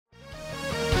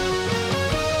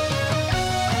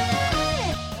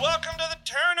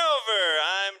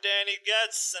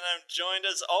gets, and I'm joined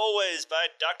as always by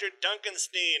Dr.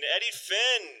 Duncanstein, Eddie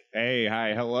Finn. Hey,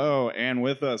 hi, hello, and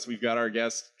with us we've got our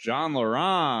guest, John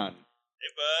Lerun. Hey,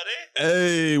 buddy.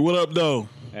 Hey, what up, though?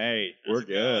 Hey, How's we're it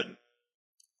good. going?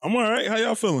 I'm all right. How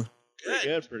y'all feeling?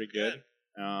 Pretty good.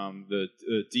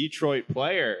 The Detroit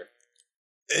player.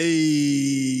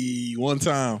 Hey, one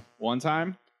time. One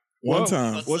time? One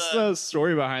time. What's the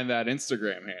story behind that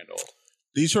Instagram handle?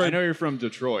 Detroit. I know you're from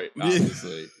Detroit,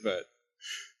 obviously, but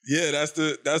Yeah, that's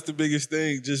the biggest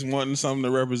thing. Just wanting something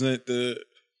to represent the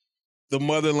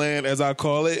motherland, as I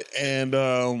call it, and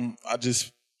I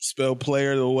just spell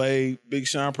player the way Big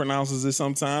Sean pronounces it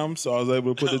sometimes. So I was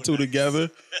able to put the two together.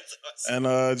 That's awesome.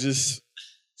 And just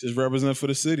represent for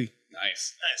the city.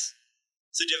 nice. Nice.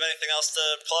 So do you have anything else to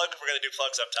plug? We're going to do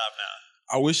plugs up top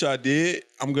now. I wish I did.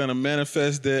 I'm going to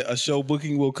manifest that a show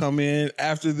booking will come in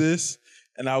after this,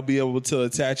 and I'll be able to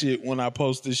attach it when I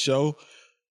post this show.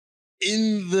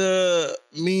 In the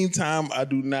meantime, I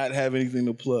do not have anything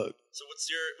to plug. So what's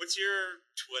your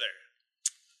Twitter?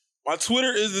 My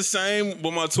Twitter is the same,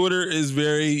 but my Twitter is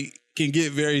can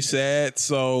get very sad.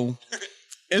 So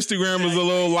Instagram is a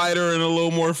little lighter and a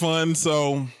little more fun. So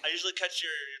I usually catch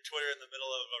your Twitter in the middle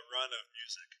of a run of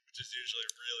music, which is usually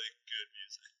really good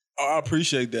music. I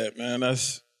appreciate that, man.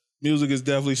 Music is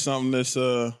definitely something that's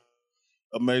a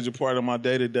major part of my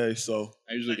day to day. So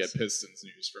I usually get Pistons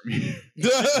news from you.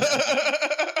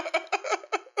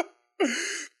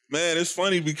 Man, it's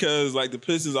funny because like the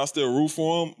Pistons, I still root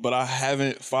for them, but I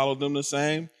haven't followed them the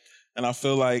same. And I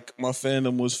feel like my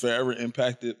fandom was forever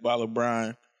impacted by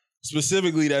LeBron,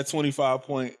 specifically that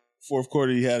 25-point fourth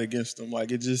quarter he had against them.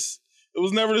 Like it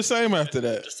was never the same after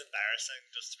that. Just embarrassing,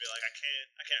 just to be like, I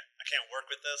can't work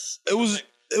with this.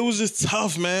 It was just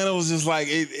tough, man. It was just like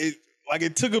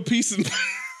it took a piece of Yeah,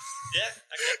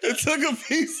 I get that. it took a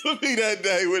piece of me that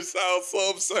day, which sounds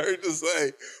so absurd to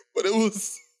say, but it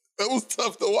was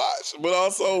tough to watch. But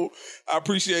also, I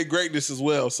appreciate greatness as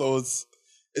well. So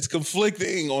it's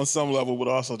conflicting on some level, but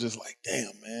also just like, damn,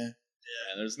 man.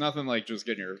 Yeah, there's nothing like just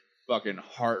getting your fucking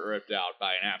heart ripped out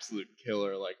by an absolute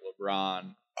killer like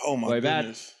LeBron. Oh my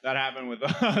goodness. That happened with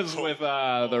us with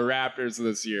the Raptors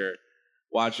this year.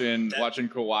 Watching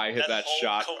Kawhi hit that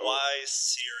shot. Kawhi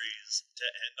series to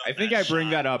end on I think that I bring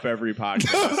shot. that up every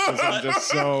podcast because I'm just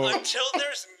so. Until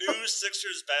there's new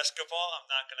Sixers basketball,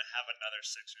 I'm not going to have another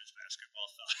Sixers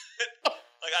basketball thought.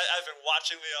 Like I've been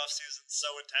watching the offseason so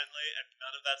intently, and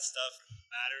none of that stuff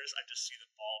matters. I just see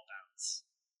the ball bounce.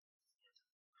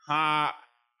 Ha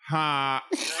ha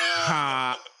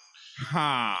ha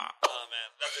ha. Oh man,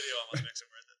 that video almost makes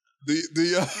it worth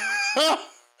it.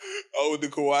 With the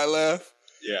Kawhi laugh.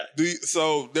 Yeah.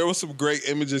 So there was some great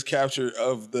images captured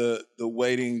of the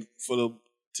waiting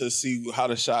to see how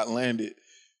the shot landed.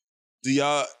 Do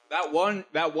y'all That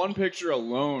one picture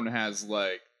alone has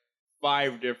like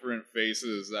 5 different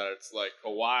faces that it's like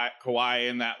Kawhi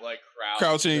in that like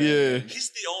crouching? thing. Yeah. He's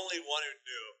the only one who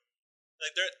knew.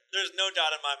 Like there's no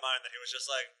doubt in my mind that he was just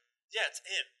like, yeah, it's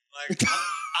in. Like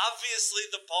obviously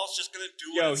the ball's just gonna do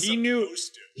what it's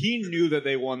supposed to. He knew that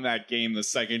they won that game the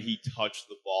second he touched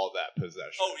the ball that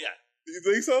possession. Oh yeah. Do you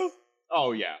think so?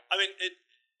 Oh yeah. I mean, it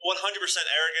 100%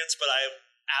 arrogance, but I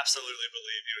absolutely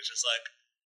believe he was just like,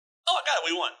 oh, I got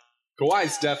it, we won.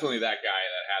 Kawhi's definitely that guy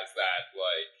that has that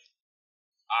like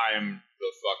I'm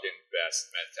the fucking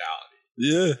best mentality.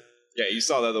 Yeah. Yeah, you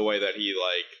saw that the way that he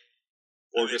like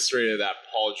orchestrated that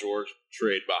Paul George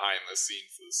trade behind the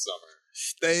scenes this summer.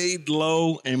 Stayed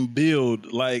low and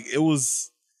build. Like it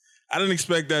was, I didn't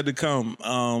expect that to come.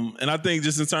 And I think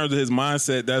just in terms of his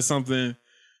mindset, that's something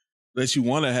that you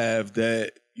want to have,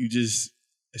 that you just,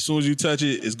 as soon as you touch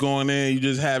it, it's going in. You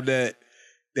just have that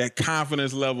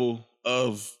confidence level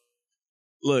of,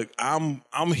 look, I'm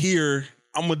here.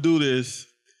 I'm going to do this.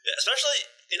 Yeah, especially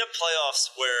in a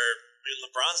playoffs where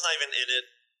LeBron's not even in it.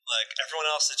 Like, everyone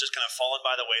else is just kind of fallen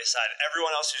by the wayside.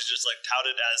 Everyone else who's just, like,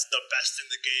 touted as the best in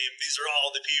the game. These are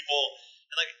all the people.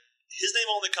 And, like, his name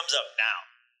only comes up now.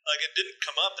 Like, it didn't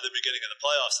come up at the beginning of the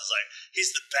playoffs. It's like,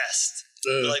 he's the best.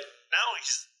 But, like, now he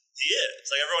is.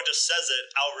 Like, everyone just says it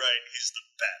outright. He's the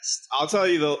best. I'll tell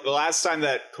you, the last time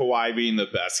that Kawhi being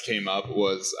the best came up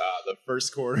was the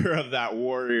first quarter of that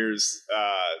Warriors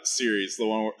series. The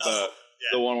one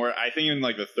where I think in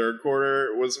like the third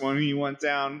quarter was when he went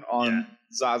down on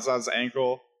Zaza's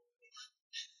ankle.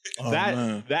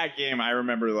 That game, I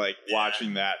remember like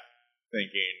watching that,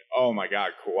 thinking, "Oh my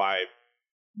God, Kawhi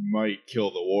might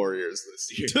kill the Warriors this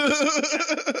year." All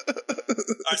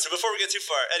right, so before we get too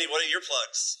far, Eddie, what are your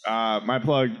plugs? My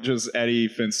plug, just Eddie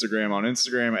Finstagram on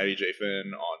Instagram, Eddie J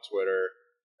Finn on Twitter.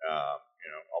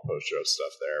 I'll post show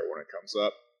stuff there when it comes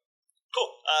up.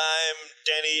 Cool. I'm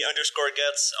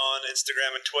Danny_Gets on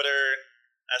Instagram and Twitter.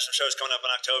 I have some shows coming up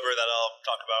in October that I'll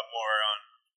talk about more on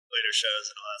later shows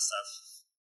and all that stuff.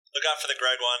 Look out for the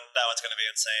Greg one. That one's going to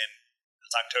be insane.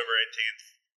 It's October 18th.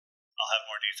 I'll have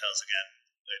more details again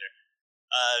later.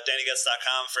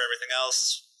 DannyGets.com for everything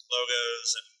else, logos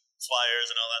and flyers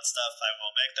and all that stuff. I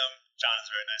will make them. John is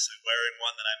very nicely wearing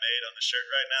one that I made on the shirt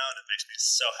right now, and it makes me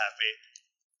so happy.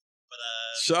 But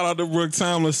shout out to Brooke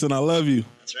Tomlinson. I love you.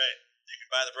 That's right. You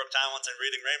can buy the Brooke Tomlinson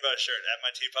Reading Rainbow shirt at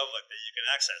my TeePublic that you can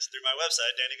access through my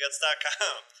website,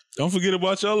 DannyGets.com. Don't forget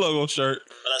about your logo shirt.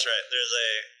 Well, that's right. There's a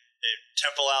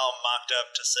Temple owl mocked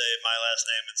up to say my last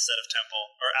name instead of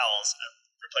Temple, or owls. I've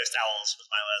replaced owls with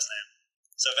my last name.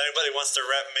 So if anybody wants to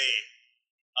rep me,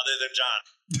 other than John,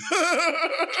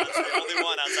 John's the only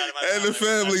one outside of my and the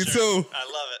family too. I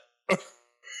love it.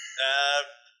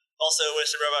 Also, Wish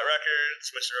the Robot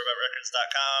Records,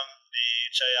 wishtherobotrecords.com. The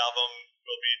Che album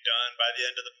will be done by the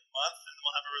end of the month, and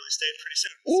we'll have a release date pretty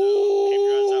soon. So keep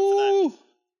your eyes out for that.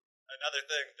 Another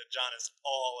thing that John is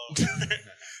all over.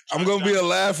 I'm going to be a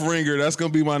laugh ringer. That's going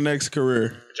to be my next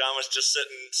career. John was just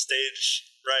sitting stage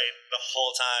right the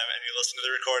whole time, and you listen to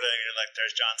the recording, and you're like,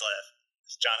 there's John's laugh.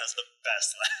 John has the best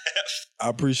laugh. I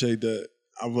appreciate that.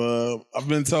 I've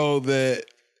been told that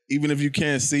even if you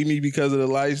can't see me because of the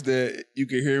lights, that you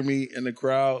can hear me in the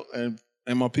crowd, and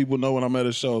my people know when I'm at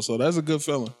a show. So that's a good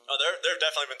feeling. Oh, there have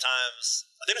definitely been times.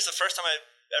 I think it's the first time I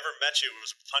ever met you. It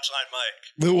was Punchline Mike.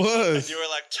 It was. And you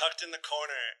were like tucked in the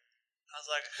corner. I was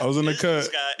like, I was in the cut.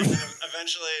 This guy. And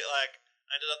eventually, like,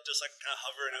 I ended up just like kind of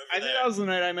hovering over there. I think that was the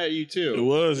night I met you too. It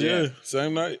was, yeah.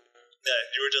 Same night. Yeah,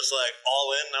 you were just like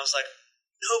all in, and I was like,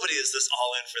 nobody is this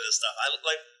all in for this stuff.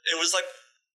 It was like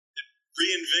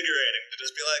reinvigorating to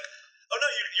just be like, oh no,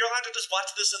 you're allowed to just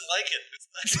watch this and like it. It's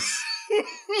nice.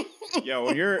 Yeah,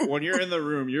 when you're in the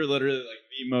room, you're literally like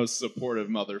the most supportive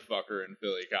motherfucker in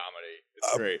Philly comedy.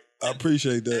 It's great. I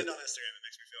appreciate that. And on Instagram, it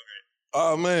makes me feel great.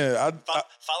 Oh man,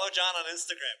 follow John on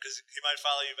Instagram because he might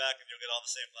follow you back and you'll get all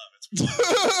the same love. It's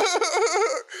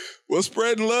well,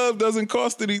 spreading love doesn't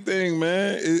cost anything,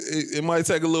 man. It might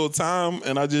take a little time,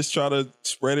 and I just try to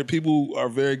spread it. People are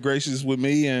very gracious with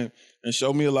me and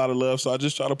show me a lot of love, so I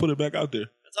just try to put it back out there.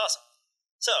 That's awesome.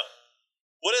 So,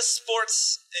 what is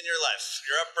sports in your life?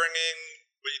 Your upbringing,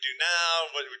 what you do now,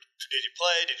 what did you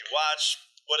play? Did you watch?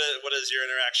 What is your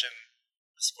interaction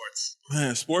with sports?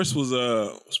 Man,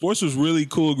 sports was really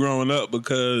cool growing up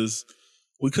because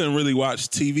we couldn't really watch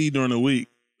TV during the week.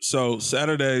 So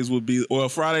Saturdays would be,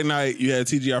 Friday night you had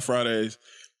TGI Fridays,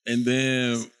 and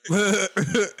then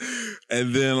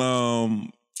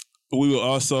we would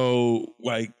also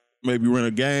like maybe rent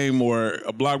a game or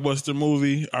a blockbuster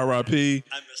movie. R.I.P.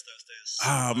 I miss those days.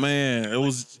 Ah man, it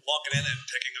was walking in and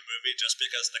picking a movie just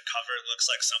because the cover looks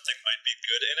like something might be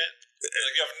good in it.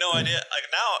 Like, you have no idea. Like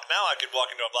now I could walk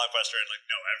into a blockbuster and like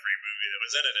know every movie that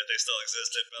was in it if they still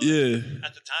existed. But like,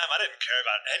 at the time, I didn't care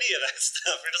about any of that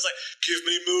stuff. You're just like, give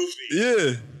me movie.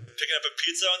 Yeah. Picking up a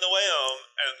pizza on the way home,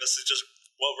 and this is just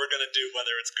what we're gonna do, whether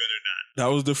it's good or not.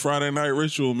 That was the Friday night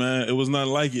ritual, man. It was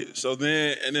nothing like it. So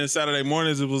then Saturday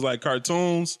mornings it was like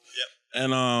cartoons,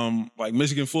 and like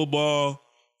Michigan football.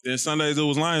 Then Sundays it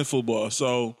was Lions football.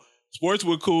 So sports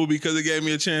were cool because it gave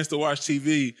me a chance to watch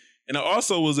TV, and it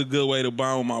also was a good way to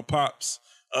bond with my pops.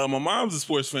 My mom's a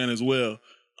sports fan as well.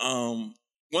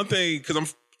 One thing,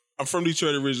 because I'm from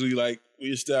Detroit originally, like we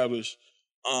established.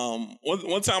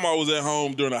 One time I was at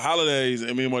home during the holidays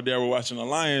and me and my dad were watching the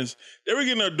Lions. They were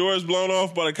getting their doors blown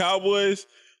off by the Cowboys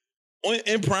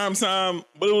in prime time,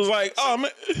 but it was like, oh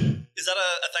man. Is that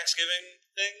a Thanksgiving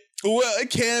thing? Well, it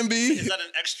can be. Is that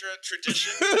an extra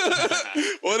tradition?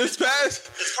 Well, this past...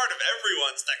 It's part of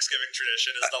everyone's Thanksgiving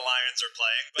tradition is the Lions are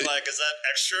playing, but like, is that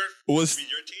extra to be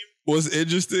your team? What's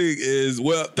interesting is,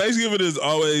 Thanksgiving is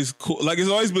always cool. Like,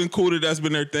 it's always been cool that that's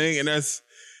been their thing, and that's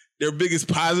their biggest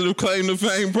positive claim to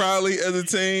fame, probably, as a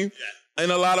team. Yeah.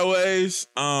 In a lot of ways.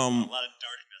 A lot of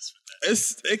darkness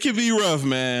with that. It can be rough,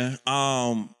 man.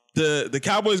 The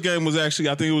Cowboys game was actually,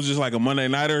 I think it was just like a Monday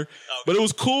nighter. Okay. But it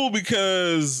was cool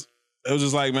because it was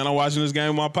just like, man, I'm watching this game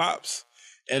with my pops.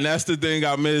 And that's the thing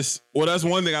I miss. Well, that's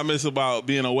one thing I miss about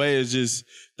being away is just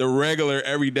the regular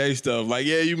everyday stuff. Like,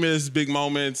 yeah, you miss big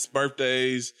moments,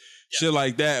 birthdays, shit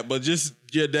like that. But just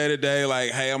your day-to-day, like,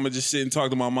 hey, I'm going to just sit and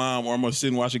talk to my mom or I'm going to sit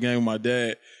and watch a game with my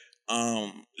dad.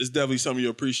 It's definitely something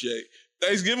you appreciate.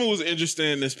 Thanksgiving was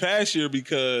interesting this past year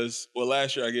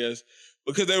last year, I guess,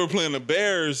 because they were playing the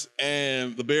Bears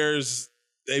and the Bears,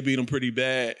 they beat them pretty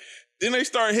bad. Then they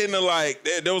started hitting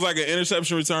there was like an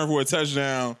interception return for a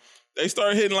touchdown. They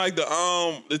started hitting like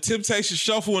the temptation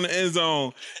shuffle in the end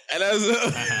zone. And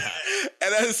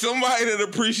as somebody that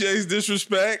appreciates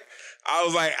disrespect, I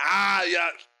was like, yeah.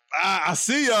 I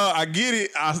see y'all. I get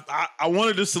it. I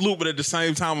wanted to salute, but at the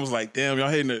same time, I was like, damn, y'all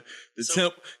hitting the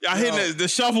temp. Y'all hitting the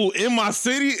shuffle in my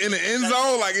city in the end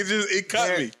zone. Like it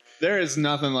cut me. There is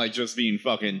nothing like just being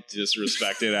fucking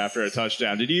disrespected after a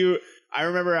touchdown. I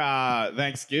remember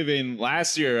Thanksgiving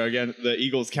last year again, the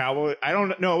Eagles Cowboys. I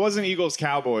don't know. It wasn't Eagles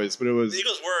Cowboys, but it was. The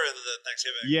Eagles were in the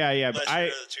Thanksgiving. Yeah. But 2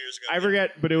 years ago. I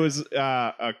forget, but it was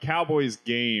a Cowboys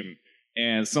game.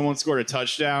 And someone scored a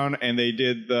touchdown, and they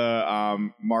did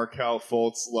the Markel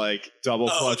Fultz like double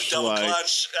clutch. Double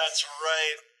clutch. That's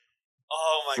right.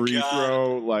 Oh my free god! Free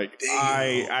throw. Like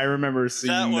I remember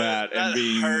seeing that and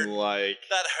being hurt. like,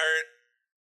 that hurt.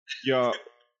 Yo,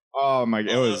 oh my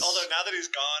god! Although now that he's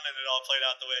gone and it all played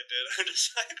out the way it did, I'm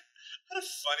just like, what a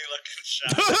funny looking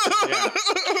shot.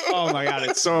 Yeah. Oh my god!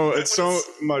 It's so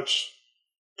much.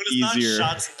 When it's easier.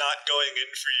 Not shots not going in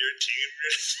for your team,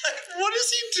 you're just like, what is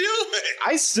he doing?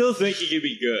 I still think he could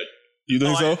be good. You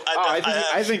think so?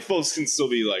 I think Fultz can still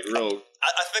be like real.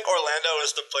 I think Orlando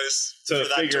is the place to for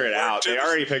that figure it out. They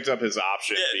already picked up his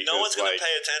option. Yeah, because, no one's going to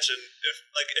pay attention.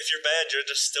 If you're bad, you're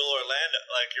just still Orlando.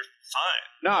 Like you're fine.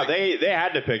 No, they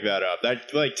had to pick that up.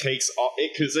 That like takes all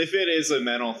because if it is a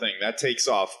mental thing, that takes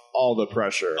off all the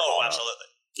pressure. Oh, absolutely.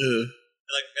 Yeah.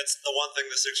 Like it's the one thing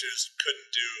the Sixers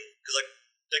couldn't do because like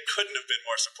they couldn't have been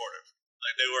more supportive.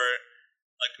 Like they were.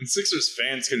 Like and Sixers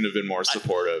fans couldn't have been more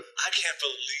supportive. I can't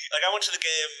believe. Like I went to the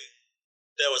game.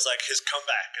 That was like his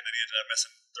comeback, and then he ended up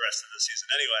missing the rest of the season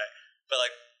anyway. But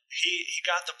like he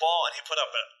got the ball and he put up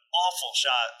an awful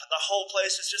shot. But the whole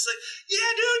place was just like, "Yeah,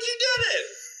 dude, you did it!"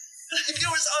 Like, it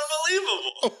was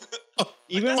unbelievable.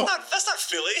 Even that's not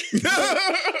Philly.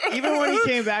 Even when he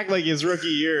came back, like his rookie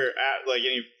year, and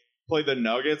he played the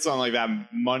Nuggets on like that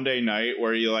Monday night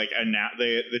where he like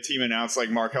the team announced like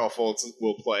Markel Fultz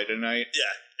will play tonight.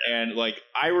 Yeah. And like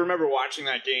I remember watching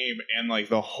that game and like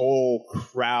the whole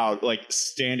crowd like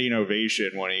standing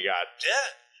ovation when he got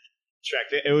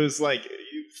checked. It was like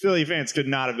Philly fans could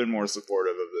not have been more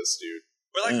supportive of this dude.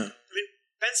 We're like, I mean,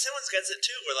 Ben Simmons gets it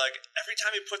too. We're like, every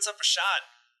time he puts up a shot,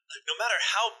 like no matter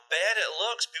how bad it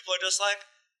looks, people are just like,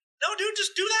 no, dude,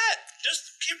 just do that.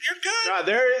 Just you're good. No,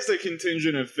 there is a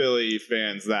contingent of Philly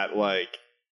fans that like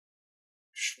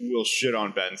will shit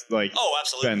on Ben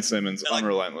Simmons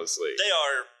unrelentlessly. They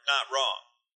are not wrong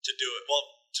to do it. Well,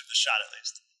 to the shot at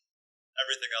least.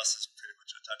 Everything else is pretty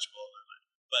much untouchable in my mind.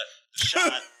 But the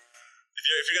shot,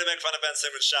 if you're gonna make fun of Ben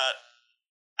Simmons' shot,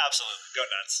 absolutely go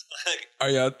nuts. Like,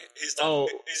 he's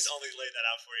only laid that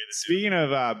out for you. Speaking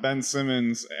of Ben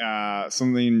Simmons,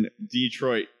 something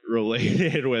Detroit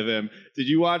related with him. Did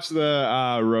you watch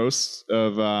the roast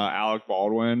of Alec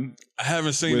Baldwin? I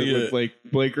haven't seen it yet.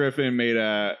 Blake Griffin made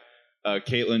a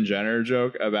Caitlyn Jenner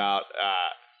joke about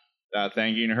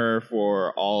thanking her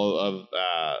for all of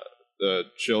the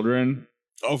children.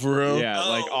 Oh, for real? Yeah,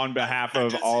 like on behalf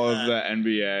of all of the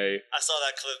NBA. I saw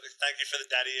that clip. Thank you for the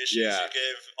daddy issues you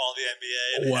gave all the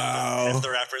NBA. And wow. If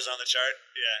the rappers on the chart.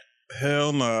 Yeah.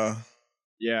 Hell nah.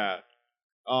 Yeah.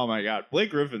 Oh my God. Blake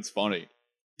Griffin's funny.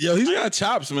 Yo, he's got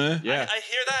chops, man. Yeah. I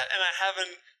hear that and I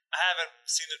haven't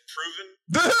seen it proven.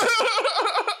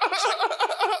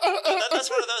 That's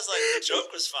one of those, like, the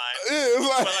joke was fine. Yeah,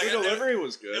 but like, the delivery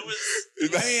was good. It was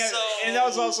and that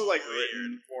was also, like,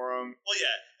 written for him. Well,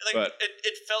 yeah. Like,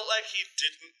 it felt like he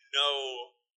didn't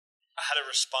know how to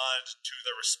respond to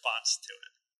the response to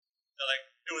it. Like,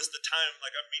 it was the time,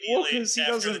 like, immediately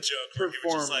after the joke where he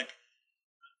was just like,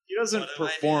 he doesn't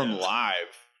perform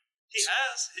live. He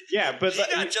has. Yeah, but he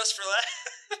got just for that.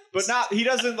 But not. He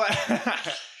doesn't like.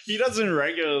 He doesn't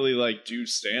regularly like do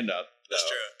stand up. That's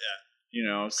true. Yeah. You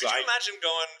know. Could you imagine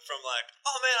going from like,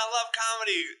 oh man, I love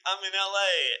comedy. I'm in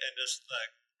LA, and just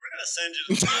like, we're gonna send you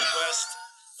to the Midwest.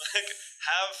 Like,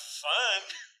 have fun.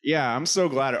 Yeah, I'm so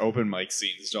glad open mic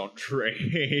scenes don't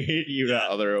trade you to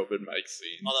other open mic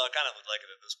scenes. Although I kind of would like it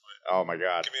at this point. Oh my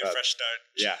God. Give me a fresh start.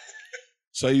 Yeah.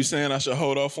 So you saying I should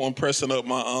hold off on pressing up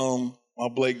my my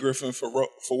Blake Griffin for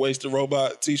Wasted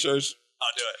Robot t-shirts?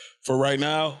 I'll do it for right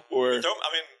now, or I mean,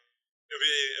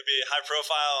 it'd be high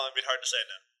profile. It'd be hard to say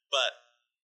no, but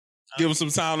give him some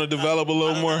time to develop a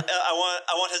little more. I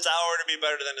want his hour to be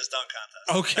better than his dunk contest.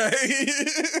 Okay.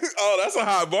 Oh, that's a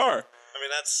high bar. I mean,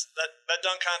 that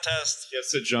dunk contest. He has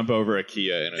to jump over a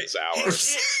Kia in his hour.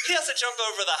 He has to jump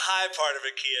over the high part of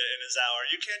a Kia in his hour.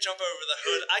 You can't jump over the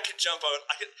hood. I can jump on.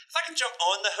 If I can jump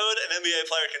on the hood, an NBA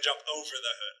player can jump over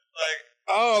the hood. Like,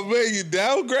 oh man, you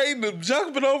downgrading to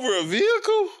jumping over a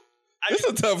vehicle? It's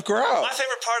a tough crowd. My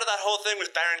favorite part of that whole thing was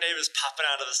Baron Davis popping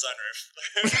out of the sunroof.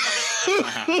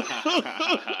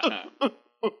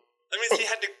 That means he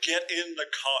had to get in the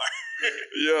car.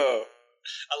 Yeah.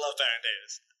 I love Baron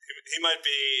Davis. He might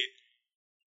be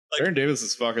Like, Baron Davis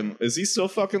is fucking. Is he still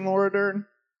fucking Laura Dern?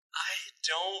 I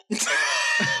don't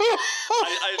know.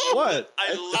 What?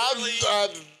 I literally,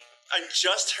 I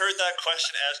just heard that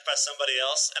question asked by somebody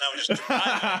else, and I was just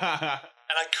driving,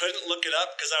 and I couldn't look it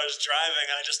up because I was driving,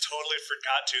 and I just totally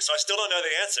forgot to. So I still don't know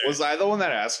the answer. Was I the one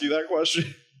that asked you that question?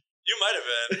 You might have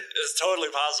been. It's totally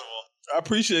possible. I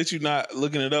appreciate you not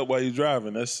looking it up while you're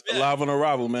driving. That's alive on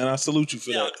arrival, man. I salute you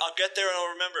for that. I'll get there and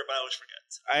I'll remember, but I always forget.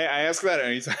 I ask that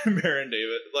anytime Baron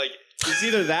David. Like, it's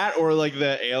either that or like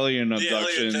the alien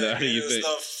abduction that you think.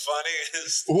 The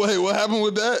funniest. Wait, what happened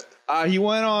with that? He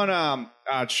went on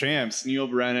Champs, Neil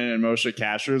Brennan and Moshe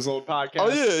Kasher's old podcast. Oh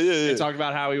yeah. They talked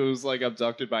about how he was like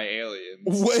abducted by aliens.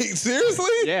 Wait, seriously?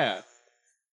 Yeah.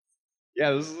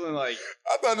 Yeah, this is like...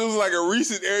 I thought it was like a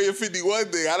recent Area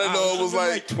 51 thing. I didn't know it was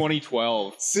like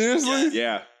 2012. Seriously?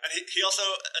 Yeah. And he also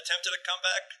attempted a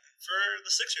comeback for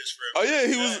the Sixers for a Oh yeah,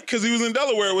 he was because he was in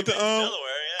Delaware with the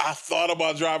Delaware, I thought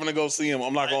about driving to go see him.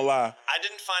 I'm not gonna lie. I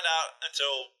didn't find out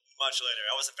until much later.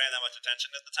 I wasn't paying that much attention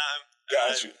at the time.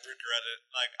 Got I you. regret it.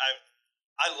 Like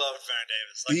I loved Baron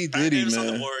Davis. Like He Baron did, Davis on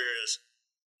man. the Warriors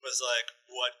was like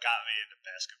what got me into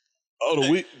basketball. Oh,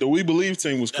 the We Believe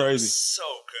team was That crazy. was so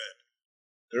good.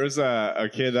 There was a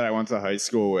kid that I went to high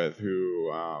school with who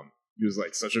he was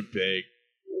like such a big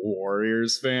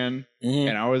Warriors fan,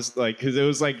 and I was like, because it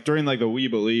was like during like the We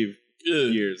Believe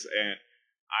years, and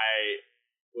I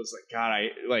was like, God, I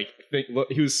like think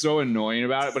he was so annoying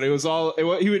about it, but it was all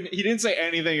he didn't say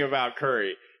anything about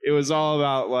Curry. It was all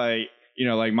about like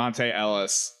like Monte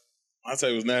Ellis.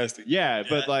 Monte was nasty. Yeah,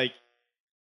 but like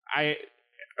I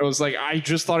was like, I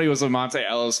just thought he was a Monte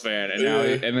Ellis fan, and now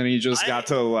and then he just got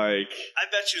to like. I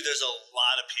bet you there's a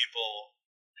lot of people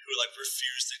who like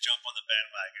refuse to jump on the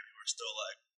bandwagon who are still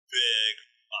like big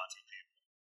Monte people.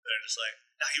 They're just like,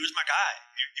 no, he was my guy.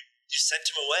 You sent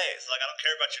him away. It's like, I don't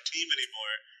care about your team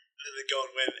anymore. And then they go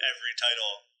and win every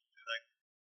title. Like,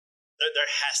 there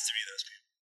has to be those people.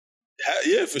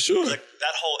 Yeah, for sure. Like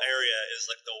that whole area is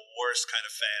like the worst kind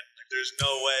of fan. Like, there's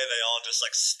no way they all just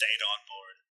like stayed on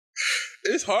board.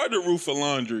 It's hard to root for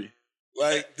laundry.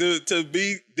 Like to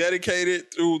be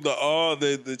dedicated through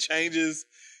the changes.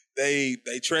 They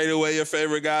trade away your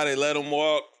favorite guy. They let him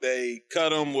walk. They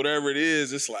cut him. Whatever it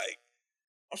is, it's like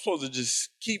I'm supposed to just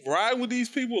keep riding with these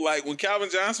people. Like when Calvin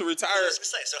Johnson retired. I was gonna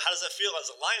say, so how does that feel as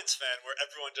a Lions fan, where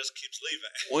everyone just keeps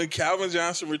leaving? When Calvin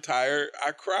Johnson retired,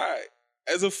 I cried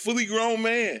as a fully grown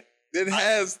man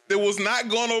that was not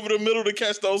going over the middle to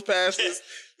catch those passes.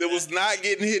 That was not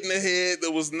getting hit in the head. That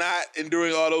was not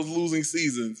enduring all those losing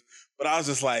seasons. But I was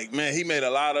just like, man, he made a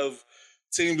lot of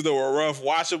teams that were rough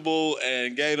watchable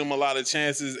and gave them a lot of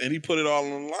chances, and he put it all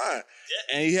on the line. Yeah.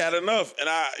 And he had enough. And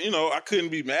I couldn't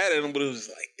be mad at him, but it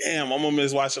was like, damn, I'm gonna miss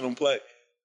watching him play.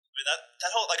 I mean, that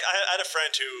whole, like, I had a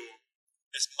friend who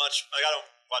is much, like, I don't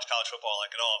watch college football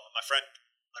like at all, but my friend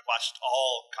like watched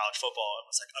all college football and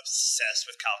was like obsessed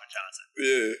with Calvin Johnson.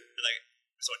 Yeah. And, like,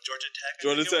 so at Georgia Tech.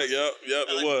 Georgia Tech, yep,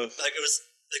 and, it was. Like, it was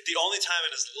like the only time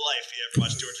in his life he ever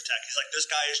watched Georgia Tech. He's like, this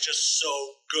guy is just so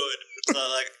good. So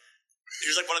like, he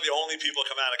was like one of the only people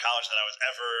coming out of college that I was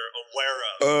ever aware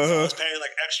of. So I was paying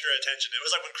like extra attention. It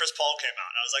was like when Chris Paul came out.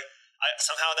 I was like,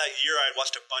 somehow that year I had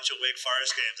watched a bunch of Wake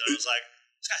Forest games and I was like,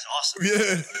 this guy's awesome.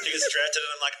 Yeah. He gets drafted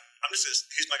and I'm like,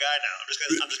 he's my guy now. I'm just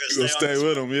gonna stay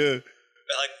with him. Yeah.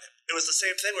 But like, it was the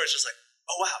same thing where it's just like,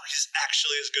 oh wow, he's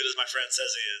actually as good as my friend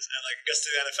says he is, and like gets to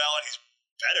the NFL and he's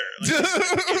better,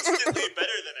 like, instantly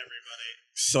better than everybody.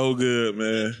 So good,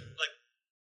 man. Like,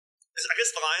 I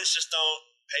guess the Lions just don't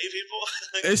pay people.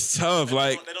 Like, it's tough.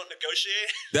 They don't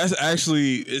negotiate. That's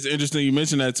actually, it's interesting you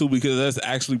mentioned that too, because that's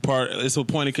actually it's a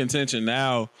point of contention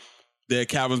now that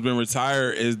Calvin's been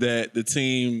retired, is that the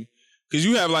team, because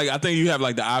I think you have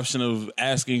like the option of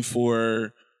asking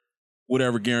for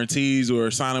whatever guarantees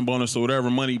or signing bonus or whatever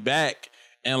money back.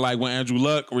 And like when Andrew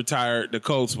Luck retired, the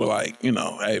Colts were like, hey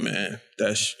man,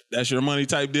 that's your money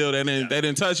type deal. They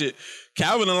didn't touch it.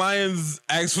 Calvin and Lions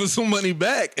asked for some money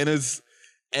back,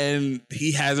 and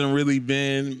he hasn't really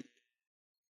been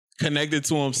connected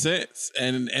to him since.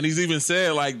 And he's even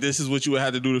said like, this is what you would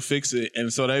have to do to fix it.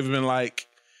 And so they've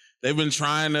been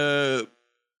trying to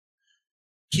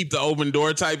keep the open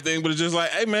door type thing, but it's just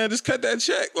like, hey man, just cut that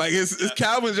check. Like it's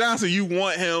Calvin Johnson. You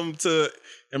want him to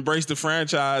embrace the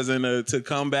franchise and to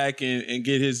come back and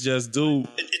get his just due.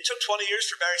 It took 20 years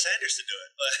for Barry Sanders to do it.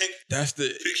 Like,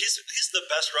 he's the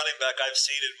best running back I've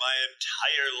seen in my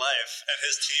entire life, and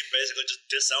his team basically just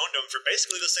disowned him for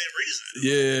basically the same reason.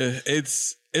 Yeah,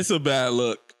 it's a bad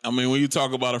look. I mean, when you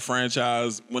talk about a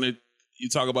franchise, an NFL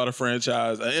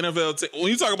team,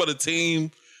 when you talk about a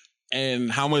team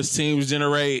and how much teams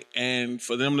generate, and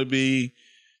for them to be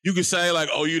you could say like,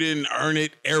 oh, you didn't earn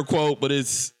it, air quote, but it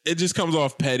just comes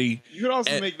off petty. You could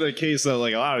also make the case that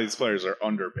like a lot of these players are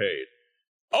underpaid.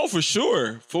 Oh, for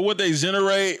sure. For what they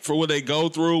generate, for what they go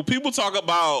through. People talk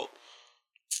about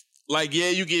like, yeah,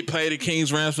 you get paid a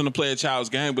king's ransom to play a child's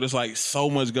game, but it's like so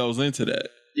much goes into that.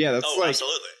 Yeah, that's like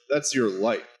absolutely. That's your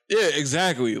life. Yeah,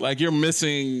 exactly. Like you're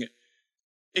missing.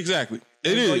 Exactly.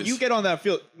 It is. Like you get on that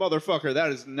field, motherfucker.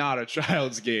 That is not a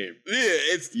child's game.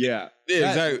 Yeah.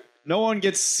 Exactly. No one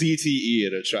gets CTE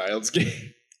at a child's game.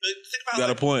 Think about got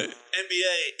a point.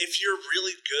 NBA. If you're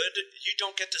really good, you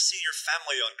don't get to see your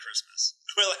family on Christmas.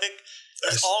 We're like,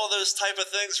 there's all of those type of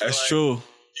things. That's true.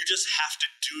 You just have to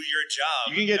do your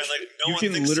job. You can get. You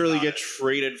can literally get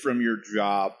traded from your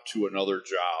job to another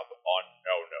job on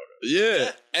no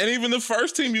notice. Yeah, and even the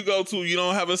first team you go to, you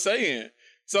don't have a say in.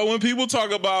 So when people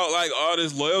talk about like all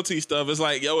this loyalty stuff, it's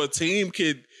like, yo, a team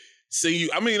could see you.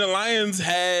 I mean, the Lions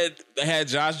had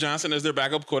Josh Johnson as their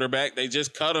backup quarterback. They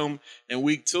just cut him in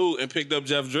week 2 and picked up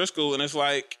Jeff Driscoll. And it's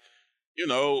like, you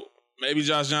know, maybe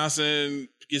Josh Johnson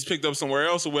gets picked up somewhere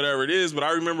else or whatever it is. But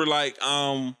I remember like,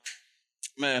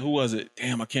 man, who was it?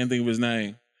 Damn, I can't think of his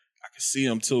name. I can see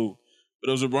him too. But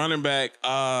it was a running back.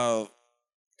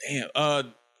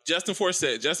 Justin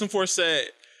Forsett. Justin Forsett,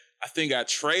 I think, got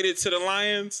traded to the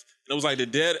Lions. And it was like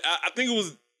I think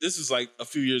this was like a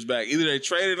few years back. Either they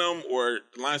traded him or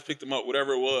the Lions picked him up,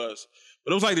 whatever it was.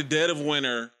 But it was like the dead of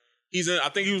winter. I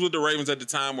think he was with the Ravens at the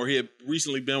time, where he had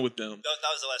recently been with them.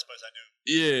 That was the last place I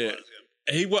knew. Yeah.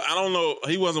 I don't know.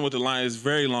 He wasn't with the Lions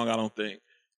very long, I don't think.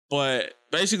 But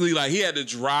basically, like, he had to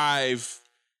drive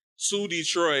to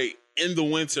Detroit in the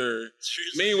winter.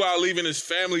 Meanwhile, leaving his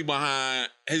family behind.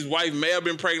 His wife may have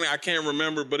been pregnant. I can't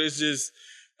remember, but it's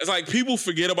like people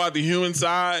forget about the human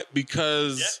side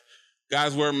because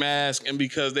guys wear masks and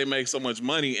because they make so much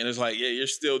money. And it's like, yeah, you're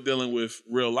still dealing with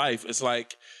real life. It's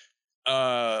like,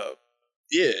 there's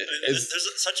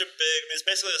such a big, it's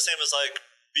basically the same as like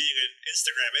being an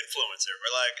Instagram influencer,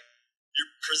 where like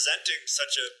you're presenting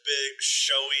such a big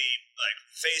showy like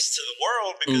face to the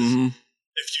world, because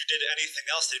if you did anything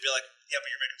else, they'd be like, yeah, but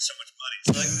you're making so much money.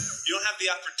 So like you don't have the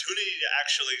opportunity to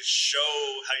actually show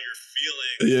how you're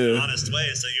feeling in an honest way.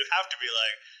 So you have to be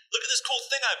like, look at this cool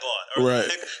thing I bought, or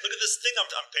like, look at this thing I'm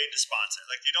paid to sponsor.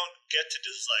 Like you don't get to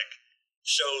just like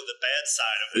show the bad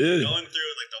side of what you're going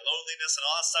through, like the loneliness and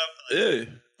all that stuff. Like,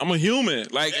 I'm a human.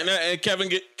 Like, and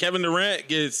Kevin Durant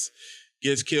gets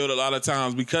killed a lot of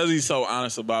times because he's so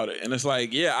honest about it. And it's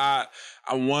like, I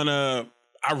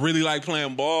really like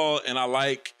playing ball and I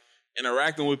like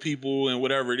interacting with people and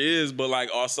whatever it is, but like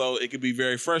also it could be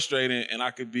very frustrating and I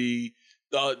could be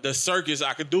the circus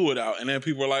I could do without. And then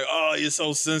people are like, oh, you're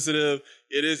so sensitive.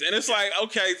 It is. And it's like,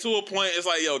 okay, to a point, it's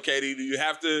like, yo, Katie, do you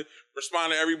have to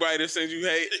respond to everybody that sends you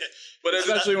hate? But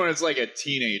especially when it's like a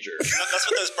teenager. That's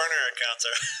what those burner accounts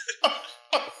are.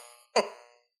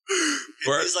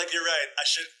 He's like, you're right, I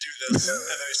shouldn't do this. And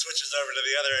then he switches over to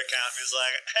the other account and he's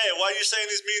like, hey, why are you saying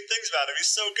these mean things about him?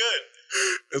 He's so good.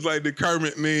 It's like the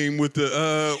Kermit meme with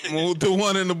the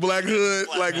one in the black hood,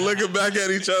 like looking back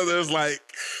at each other. It's like,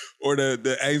 or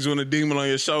the angel and the demon on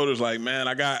your shoulders, like, man,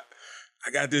 I got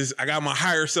my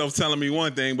higher self telling me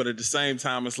one thing, but at the same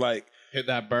time, it's like, hit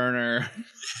that burner.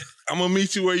 I'm gonna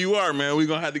meet you where you are, man. We're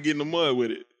gonna have to get in the mud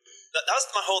with it. That was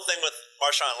my whole thing with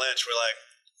Marshawn Lynch. We're like,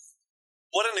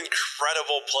 what an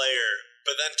incredible player,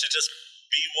 but then to just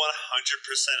be 100%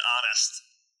 honest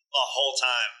the whole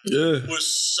time was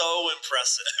so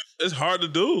impressive. It's hard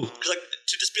to do. Like,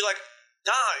 to just be like,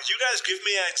 nah, you guys give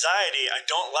me anxiety. I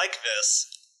don't like this.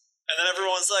 And then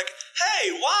everyone's like,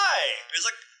 hey, why? And he's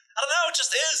like, I don't know, it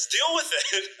just is. Deal with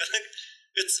it. And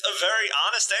it's a very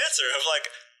honest answer of like,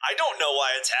 I don't know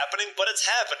why it's happening, but it's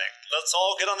happening. Let's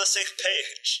all get on the same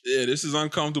page. Yeah, this is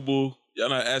uncomfortable. Y'all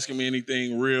not asking me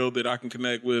anything real that I can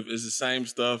connect with. It's the same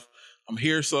stuff. I'm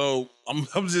here, so I'm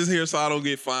just here so I don't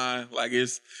get fined. Like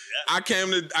I came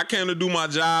to do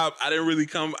my job. I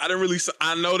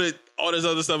know that all this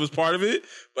other stuff is part of it,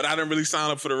 but I didn't really sign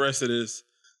up for the rest of this.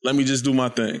 Let me just do my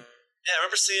thing. Yeah, I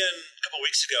remember seeing a couple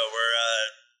weeks ago where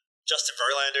Justin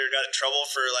Verlander got in trouble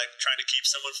for like trying to keep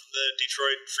someone from the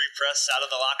Detroit Free Press out of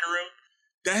the locker room.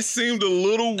 That seemed a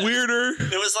little weirder.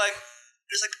 It was like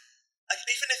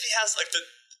even if he has like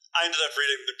I ended up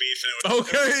reading the beef and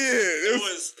it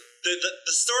was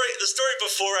the story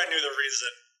before I knew the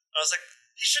reason. I was like,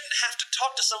 he shouldn't have to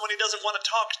talk to someone he doesn't want to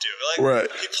talk to.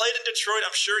 Like, he played in Detroit.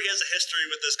 I'm sure he has a history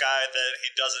with this guy that he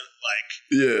doesn't like.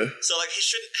 Yeah. So like, he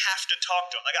shouldn't have to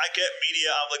talk to him. Like, I get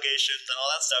media obligations and all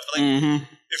that stuff. But like,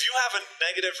 if you have a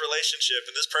negative relationship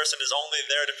and this person is only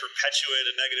there to perpetuate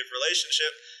a negative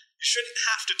relationship, you shouldn't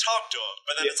have to talk to him.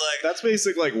 But then it's like, that's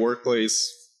basic like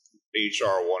workplace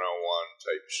HR 101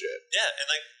 type shit. Yeah, and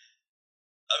like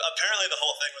apparently the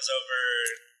whole thing was over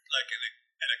like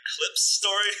an eclipse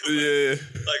story. Yeah.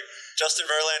 Like Justin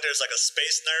Verlander is like a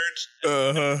space nerd.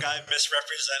 And the guy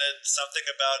misrepresented something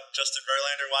about Justin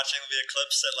Verlander watching the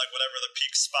eclipse at like whatever the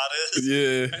peak spot is.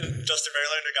 Yeah. And Justin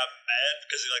Verlander got mad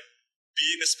because he like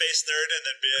being a space nerd and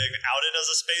then being outed as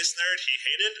a space nerd he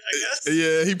hated, I guess.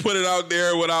 Yeah, he put it out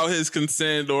there without his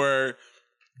consent or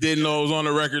didn't know it was on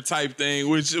the record type thing,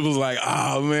 which it was like,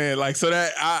 oh man. Like, so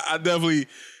that I definitely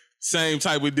same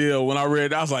type of deal. When I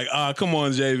read it, I was like, come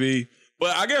on, JV.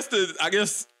 But I guess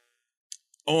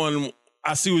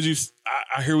I see what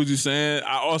I hear what you're saying.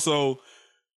 I also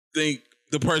think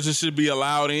the person should be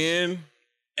allowed in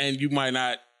and you might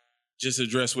not just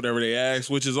address whatever they ask,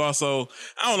 which is also,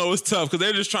 I don't know, it's tough because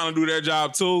they're just trying to do their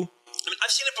job too. I mean, I've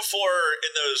seen it before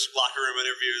in those locker room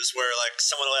interviews where like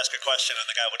someone will ask a question and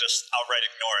the guy will just outright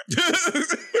ignore it,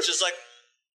 which is like,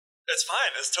 it's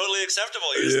fine. It's totally acceptable.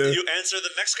 You answer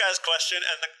the next guy's question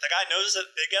and the guy knows it.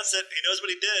 He gets it. He knows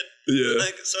what he did.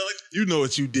 Yeah. So you know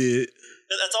what you did.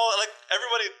 That's all. Like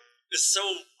everybody is so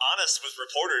honest with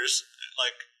reporters,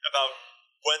 like about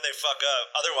when they fuck up.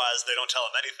 Otherwise, they don't tell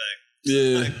them anything.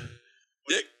 Yeah.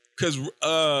 Because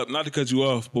not to cut you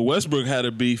off, but Westbrook had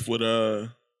a beef with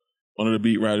one of the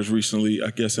beat writers recently.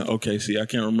 I guess in OKC. I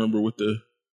can't remember what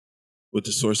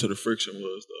the source of the friction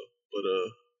was though. But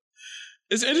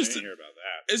it's interesting. Hear about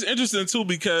that. It's interesting too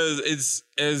because it's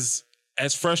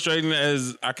as frustrating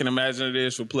as I can imagine it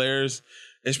is for players.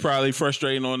 It's probably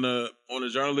frustrating on the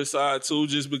journalist side too,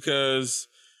 just because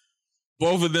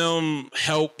both of them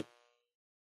help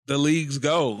the leagues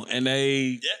go, and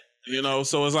they,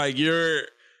 so it's like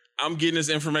I'm getting this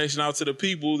information out to the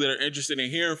people that are interested in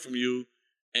hearing from you,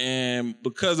 and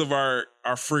because of our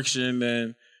friction,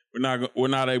 then we're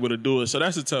not able to do it. So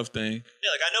that's a tough thing.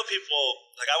 Yeah, like I know people.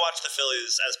 Like I watch the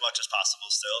Phillies as much as possible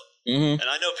still, and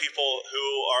I know people who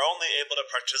are only able to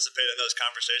participate in those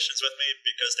conversations with me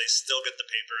because they still get the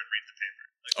paper and read the paper.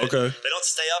 Like they don't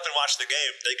stay up and watch the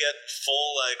game. They get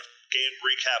full like game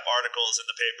recap articles in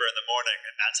the paper in the morning,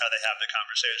 and that's how they have the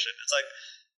conversation. It's like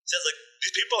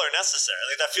these people are necessary.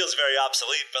 Like that feels very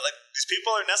obsolete, but like these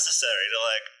people are necessary to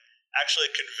like actually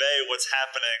convey what's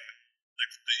happening.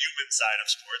 Like the human side of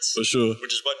sports, for sure, which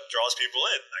is what draws people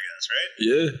in, I guess, right?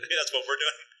 Yeah, that's what we're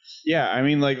doing. Yeah, I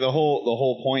mean, like the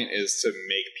whole point is to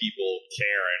make people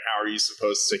care, and how are you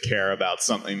supposed to care about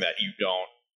something that you don't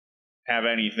have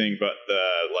anything but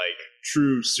the like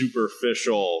true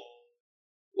superficial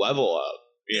level of?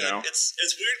 You know, it's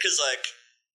weird because like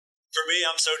for me,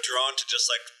 I'm so drawn to just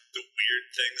like the weird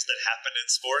things that happen in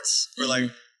sports. Or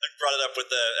like brought it up with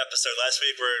the episode last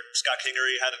week where Scott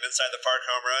Kingery had an inside the park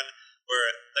home run,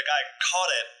 where the guy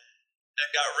caught it and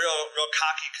got real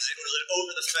cocky because it was an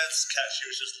over the fence catch. He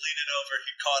was just leaning over,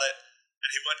 he caught it, and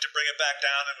he went to bring it back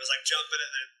down and was like jumping,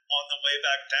 and then on the way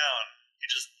back down, he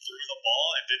just threw the ball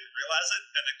and didn't realize it,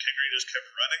 and then Kingery just kept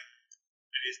running,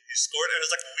 and he scored. And it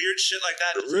was like weird shit like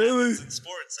that really in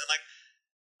sports, and like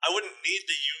I wouldn't need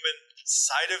the human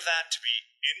side of that to be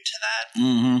into that,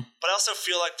 but I also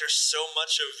feel like there's so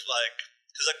much of like,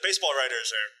 because like baseball writers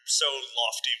are so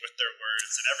lofty with their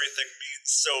words and everything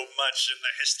means so much in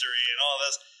the history and all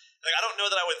this. Like I don't know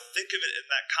that I would think of it in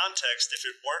that context if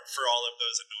it weren't for all of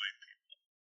those annoying people.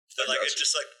 That like it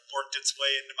just like worked its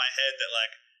way into my head that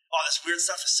like, oh, this weird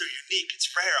stuff is so unique,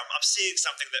 it's rare. I'm seeing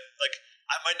something that like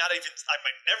I might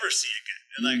never see again.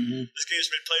 And like this game's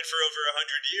been played for over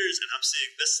 100 years, and I'm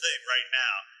seeing this thing right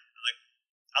now. And, like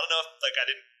I don't know if like I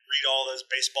didn't read all those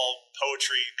baseball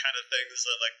poetry kind of things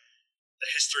that like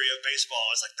the history of baseball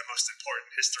is like the most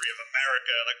important history of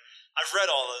America. Like I've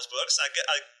read all those books. I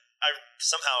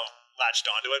somehow latched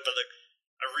onto it, but like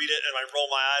I read it and I roll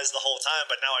my eyes the whole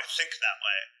time. But now I think that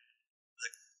way.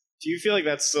 Like, do you feel like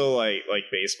that's still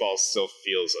like baseball still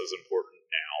feels as important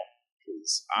now?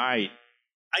 Because I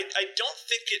don't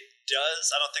think it does.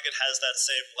 I don't think it has that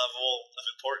same level of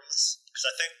importance because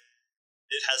I think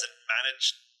it hasn't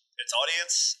managed its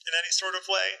audience in any sort of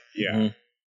way. Yeah.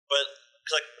 But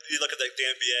like you look at like the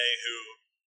NBA who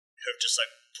have just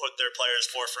like put their players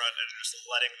forefront and just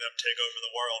letting them take over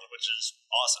the world, which is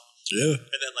awesome. Yeah.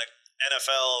 And then like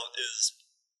NFL is,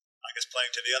 I guess,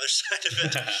 playing to the other side of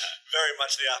it. Very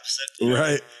much the opposite.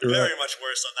 Right. Very much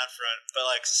worse on that front, but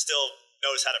like still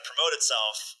knows how to promote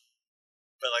itself.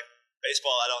 But like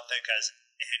baseball, I don't think has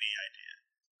any idea.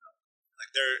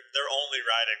 Like they're only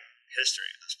writing history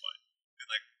at this point. And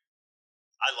like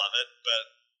I love it, but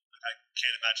I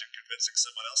can't imagine convincing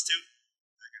someone else to.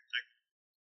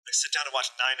 Like sit down and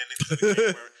watch 9 innings of the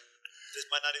game where this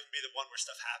might not even be the one where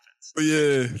stuff happens. But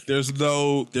yeah,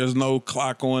 there's no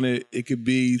clock on it. It could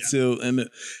be till, and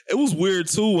it was weird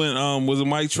too when was it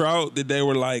Mike Trout that they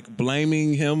were like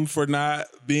blaming him for not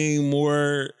being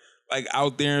more like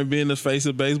out there and being the face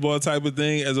of baseball type of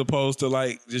thing, as opposed to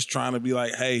like just trying to be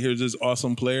like, hey, here's this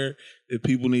awesome player that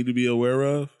people need to be aware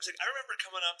of. I remember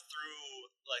coming up through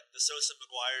like the Sosa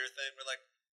McGuire thing, where like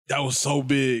that was so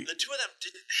big. The two of them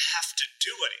didn't have to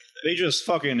do anything. They just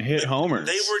fucking hit homers.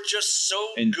 They were just so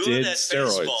and good did at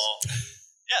steroids. baseball.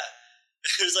 Yeah.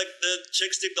 It was like the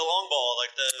chicks dig the long ball,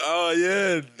 like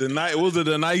the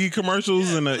the Nike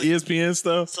commercials and the ESPN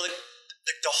stuff. So like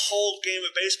the whole game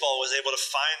of baseball was able to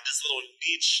find this little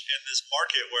niche in this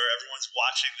market where everyone's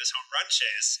watching this home run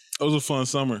chase. It was a fun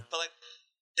summer. But like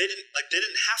they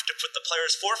didn't have to put the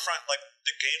players forefront. Like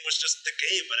the game was just the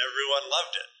game, and everyone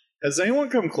loved it. Has anyone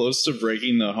come close to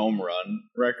breaking the home run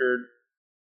record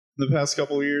in the past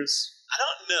couple of years? I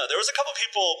don't know. There was a couple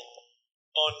people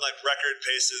on like record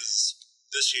paces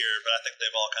this year, but I think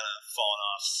they've all kind of fallen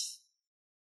off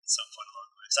at some point along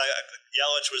the way. So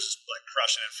Yelich was like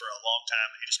crushing it for a long time,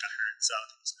 and he just got hurt, so I don't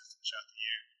think he's going to finish out the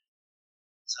year.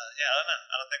 So yeah, I don't know.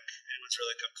 I don't think anyone's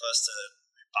really come close to.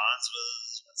 Bonds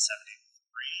was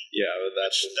 73. Yeah, but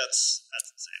that's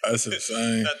insane. That's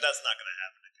insane. That's not going to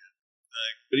happen again.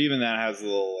 But even that has a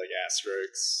little like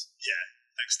asterisks. Yeah,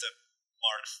 thanks to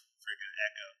Mark freaking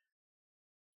Echo.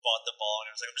 Bought the ball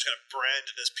and he was like, I'm just going to brand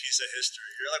this piece of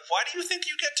history. You're like, why do you think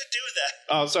you get to do that?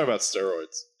 Oh, I was talking about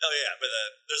steroids. Oh, yeah, but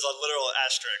there's a literal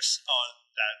asterisk on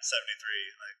that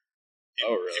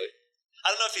 73. Really?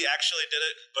 I don't know if he actually did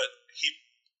it, but he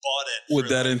bought it with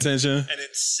that intention. An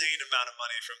insane amount of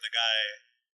money from the guy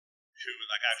who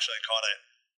like actually caught it,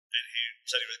 and he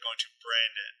said he was going to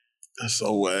brand it. That's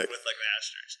so whack. With like an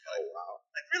asterisk. Oh, wow.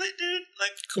 Like, really, dude?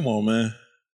 Like, come on, man.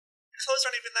 Clothes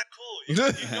aren't even that cool. You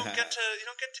don't get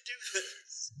to do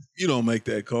this. You don't make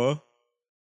that call.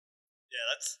 Yeah,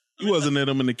 you wasn't in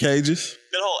them in the cages.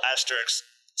 That whole asterisk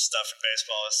stuff in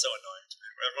baseball is so annoying to me.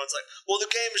 Where everyone's like, "Well,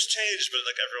 the game has changed," but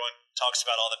like everyone talks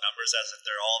about all the numbers as if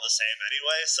they're all the same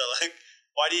anyway. So like,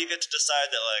 why do you get to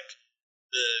decide that like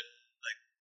the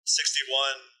 61,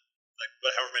 like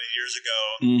however many years ago,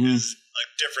 is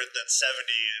like different than 70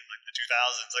 in like the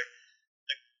 2000s? Like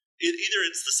either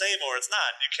it's the same or it's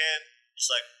not. You can't just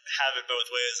like have it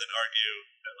both ways and argue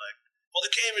that like, well,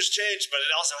 the game has changed, but it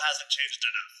also hasn't changed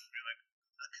enough. You're like,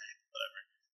 okay, whatever.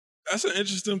 That's an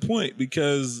interesting point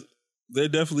because there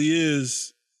definitely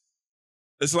is.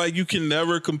 It's like you can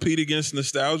never compete against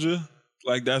nostalgia.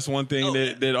 Like that's one thing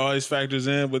that always factors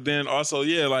in. But then also,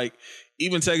 yeah, like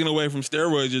even taking away from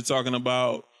steroids, you're talking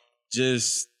about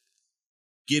just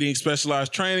getting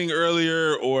specialized training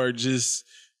earlier or just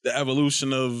the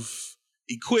evolution of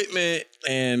equipment.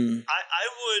 And I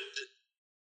would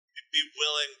be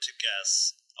willing to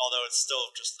guess, although it's still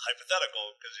just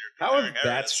hypothetical because you're how have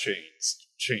that's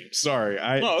changed? Sorry,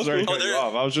 sorry to cut you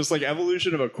off. I was just like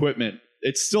evolution of equipment.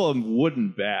 It's still a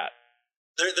wooden bat.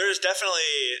 There's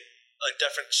definitely like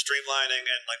different streamlining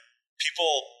and like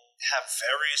people have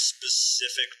very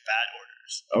specific bat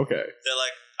orders. Okay. They're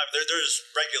like, I mean, there's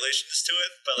regulations to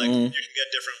it, but like you can get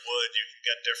different wood, you can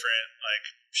get different like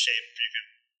shape, you can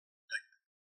like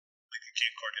you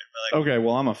can't cork it. But, like, okay,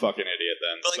 well I'm a fucking idiot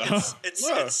then. But like it's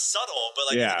subtle,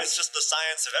 but like it's just the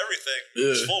science of everything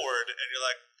moves forward, and you're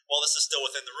like, well, this is still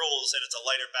within the rules, and it's a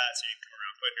lighter bat, so you can come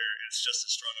around quicker. And it's just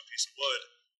as strong a piece of wood,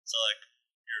 so like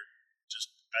you're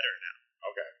just better now.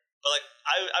 Okay. But like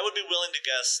I would be willing to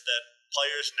guess that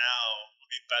players now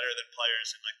would be better than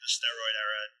players in like the steroid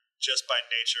era just by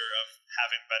nature of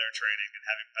having better training and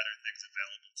having better things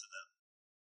available to them.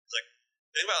 It's like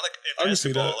think about like in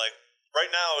basketball, like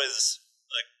right now is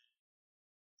like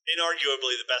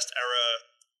inarguably the best era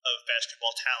of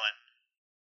basketball talent,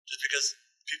 just because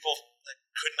people like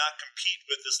could not compete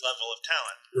with this level of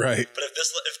talent. Right. But if this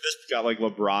got like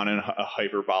LeBron in a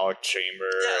hyperbolic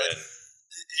chamber, and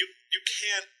you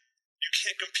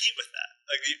can't compete with that.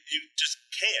 Like you just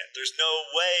can't. There's no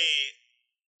way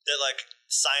that like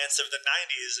science of the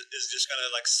 90s is just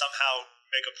gonna like somehow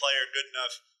make a player good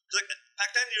enough. Like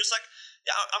back then, you're just like,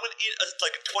 yeah, I'm gonna eat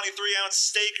like a 23-ounce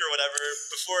steak or whatever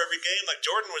before every game, like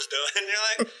Jordan was doing. And you're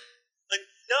like,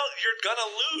 no, you're gonna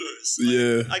lose. Like,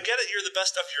 yeah, I get it. You're the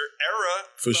best of your era,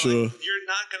 for sure. Like, you're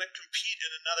not gonna compete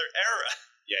in another era.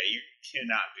 Yeah, you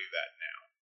cannot do that now.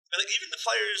 And like even the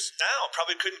players now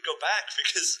probably couldn't go back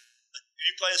because if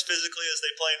you play as physically as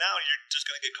they play now, you're just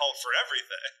gonna get called for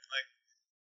everything. Like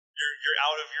you're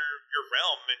out of your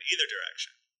realm in either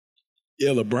direction.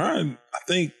 Yeah, LeBron, I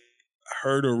think I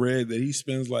heard or read that he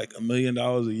spends like $1 million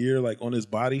a year, like on his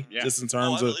body, just in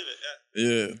terms of. I believe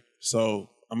it. Yeah. So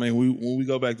I mean, when we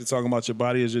go back to talking about your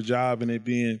body as your job and it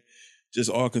being just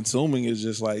all consuming, it's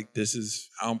just like, this is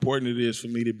how important it is for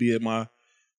me to be at my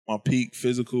peak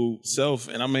physical self.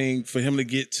 And I mean, for him to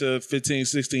get to 15,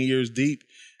 16 years deep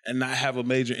and not have a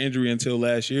major injury until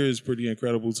last year is pretty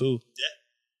incredible too. Yeah.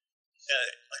 Yeah.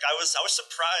 Like I was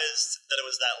surprised that it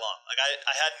was that long. Like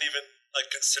I hadn't even like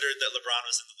considered that LeBron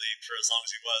was in the league for as long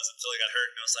as he was until he got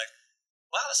hurt, and I was like,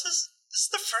 wow, this is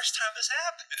the first time this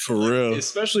happened. For real.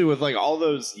 Especially with like all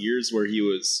those years where he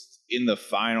was in the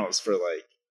finals for like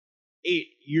 8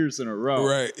 years in a row.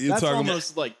 Right. You're That's talking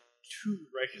almost like 2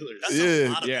 regular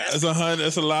seasons.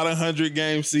 That's a lot of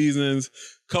 100-game seasons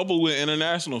coupled with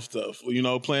international stuff. You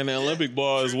know, playing the Olympic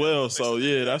ball as well. So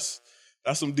yeah, that's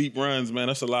some deep runs, man.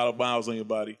 That's a lot of miles on your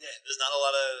body. Yeah, there's not a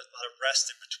lot of rest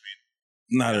in between.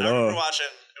 Not at all. I remember I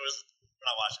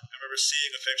remember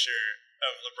seeing a picture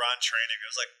of LeBron training. It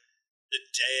was like the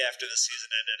day after the season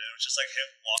ended, and it was just like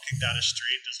him walking down a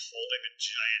street just holding a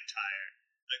giant tire.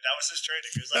 Like that was his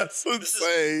training. He was like, That's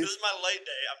insane. This is my light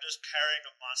day. I'm just carrying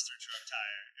a monster truck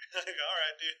tire. Like, all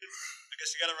right, dude. I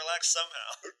guess you gotta relax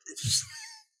somehow.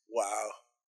 Wow.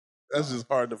 That's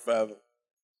just hard to fathom.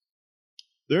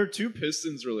 There are 2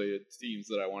 Pistons related teams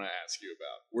that I want to ask you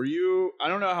about. Were you? I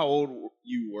don't know how old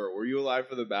you were. Were you alive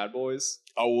for the Bad Boys?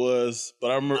 I was,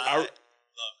 but I remember. I love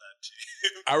that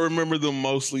team. I remember them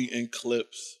mostly in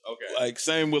clips. Okay. Like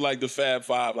same with like the Fab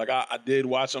Five. Like I did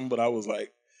watch them, but I was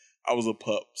like, I was a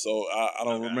pup, so I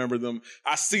don't remember them.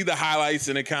 I see the highlights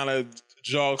and it kind of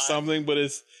jogs something, but I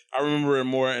remember it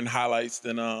more in highlights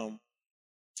than watching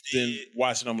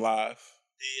them live.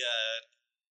 The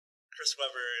Chris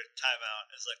Webber timeout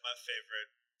is like my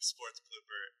favorite sports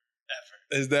blooper ever.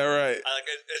 Is that right?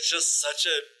 It's just such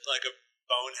a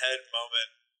bonehead moment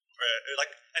where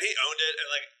and he owned it, and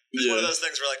like it's one of those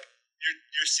things where like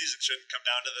your season shouldn't come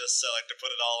down to this, so like to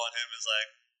put it all on him is like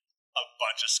a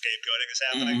bunch of scapegoating is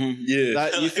happening. Mm-hmm.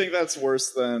 Yeah. You think that's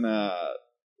worse than the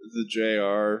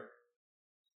JR?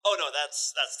 Oh no,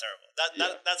 that's terrible.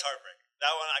 That's heartbreaking.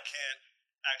 That one I can't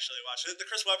actually watch. The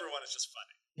Chris Webber one is just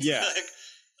funny. Yeah.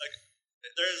 like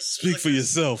there's Speak for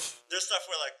yourself. There's stuff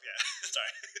where like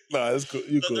sorry. No, that's cool.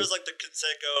 You cool. There's like the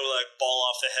Canseco like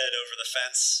ball off the head over the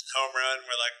fence home run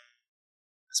where like,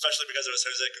 especially because it was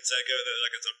Jose Canseco, that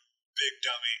like it's a big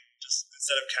dummy. Just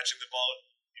instead of catching the ball,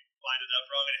 he lined it up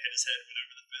wrong and it hit his head went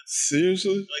over the fence.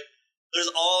 Seriously? Like there's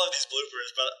all of these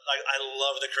bloopers, but like I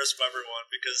love the Chris Webber one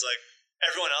because like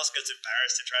everyone else gets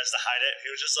embarrassed and tries to hide it. He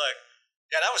was just like,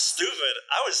 yeah, that was stupid.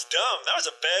 I was dumb. That was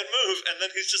a bad move. And then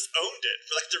he's just owned it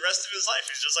for like the rest of his life.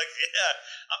 He's just like, yeah,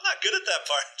 I'm not good at that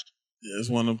part. Yeah,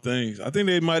 it's one of them things. I think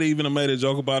they might even have made a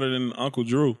joke about it in Uncle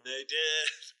Drew. They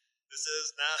did. This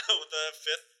is now the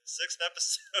 6th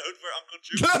episode for Uncle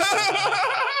Drew.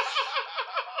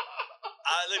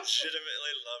 I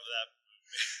legitimately love that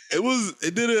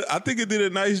movie. I think it did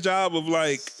a nice job of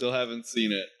like. Still haven't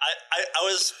seen it. I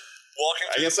was walking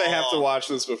through I guess I have to watch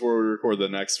this before we record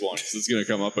the next one because it's going to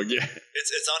come up again.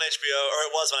 It's on HBO, or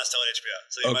it was when I was still on HBO.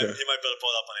 So you might be able to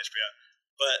pull it up on HBO.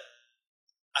 But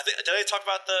I think, did I talk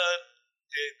about the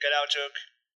Get Out joke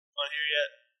on here yet?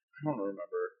 I don't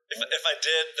remember. If I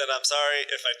did, then I'm sorry.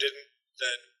 If I didn't,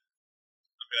 then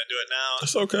I'm going to do it now.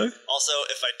 It's okay. Also,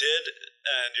 if I did,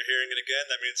 and you're hearing it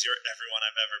again, that means you're everyone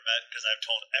I've ever met because I've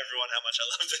told everyone how much I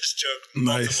love this joke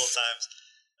multiple times.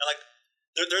 And like,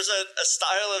 there's a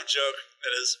style of joke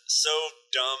that is so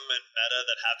dumb and meta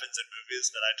that happens in movies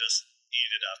that I just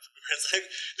eat it up. It's like,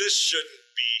 this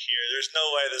shouldn't be here. There's no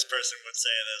way this person would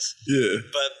say this. Yeah.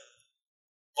 But,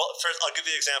 well, first, I'll give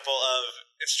you the example of,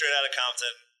 it's Straight Outta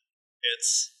Compton.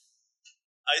 It's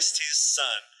Ice-T's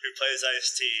son, who plays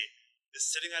Ice-T, is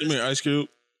sitting at Ice Cube?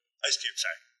 Ice Cube,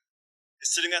 sorry. Is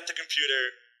sitting at the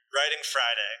computer writing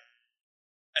Friday,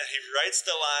 and he writes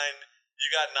the line,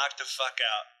 "You got knocked the fuck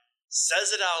out."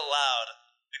 Says it out loud.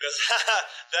 He goes, "Haha,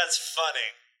 that's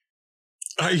funny."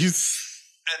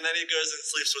 And then he goes and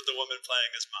sleeps with the woman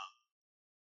playing his mom.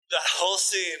 That whole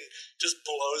scene just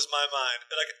blows my mind.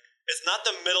 Like, it's not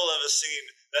the middle of a scene.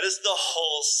 That is the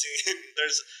whole scene.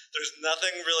 There's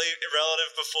nothing really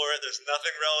relative before it. There's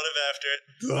nothing relative after it.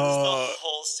 It's the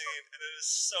whole scene, and it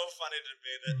is so funny to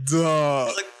me that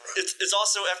it's like it's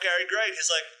also F. Gary Gray. He's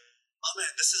like, "Oh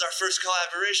man, this is our first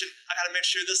collaboration. I got to make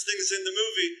sure this thing is in the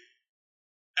movie."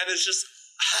 And it's just,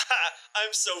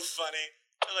 I'm so funny.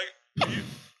 I'm like,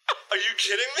 are you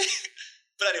kidding me?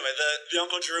 But anyway, the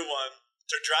Uncle Drew one,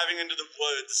 they're driving into the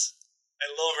woods,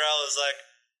 and Lil Rel is like,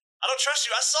 "I don't trust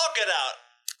you. I saw Get Out."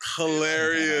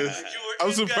 Hilarious.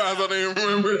 I'm surprised I didn't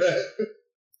remember that.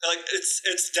 Like,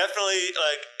 it's definitely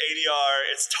like ADR.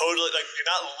 It's totally like you're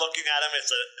not looking at him.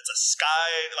 It's a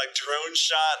sky like drone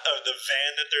shot of the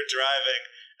van that they're driving,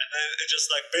 And then it just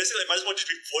like basically it might as well just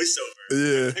be voiceover.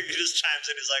 Yeah. He just chimes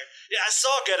in. He's like, "Yeah, I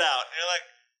saw Get Out." And you're like,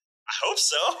 "I hope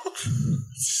so."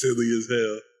 Silly as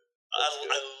hell. I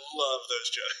love those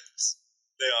jokes.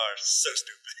 They are so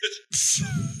stupid.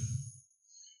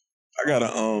 I gotta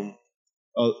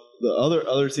the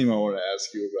other team I want to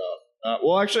ask you about.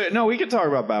 Well, actually, no, we can talk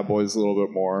about Bad Boys a little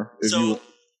bit more.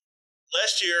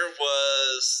 Last year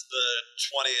was the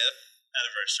 20th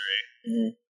anniversary.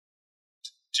 Mm-hmm.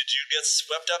 Did you get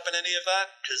swept up in any of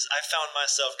that? Because I found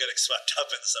myself getting swept up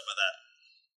in some of that.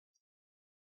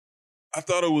 I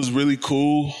thought it was really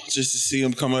cool just to see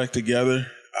them come back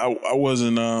together. I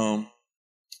wasn't I'm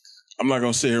not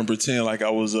gonna sit here and pretend like I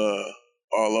was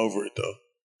all over it though.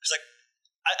 It's like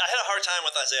I had a hard time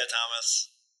with Isaiah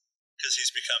Thomas because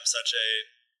he's become such a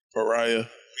pariah,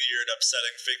 weird,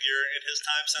 upsetting figure in his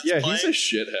time since playing. He's a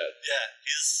shithead. Yeah,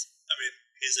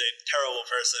 he's a terrible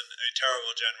person, a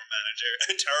terrible general manager,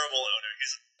 a terrible owner.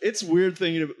 It's weird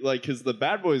thinking of, like, because the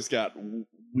Bad Boys got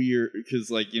weird because,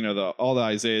 like, you know, all the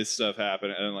Isaiah stuff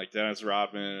happened, and like Dennis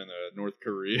Rodman and the North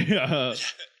Korea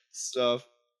stuff.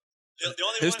 The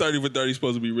only his 30 for 30 is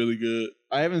supposed to be really good.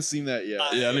 I haven't seen that yet.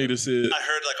 I need to see it. I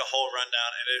heard like a whole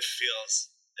rundown, and it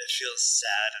feels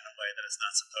sad in a way that it's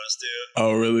not supposed to.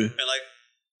 Oh, really? And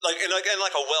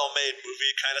like a well-made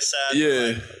movie kind of sad. Yeah.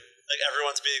 Like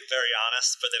everyone's being very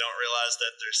honest, but they don't realize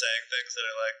that they're saying things that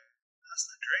are like, that's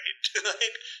not great.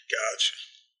 Like, gotcha.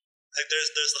 Like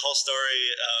there's the whole story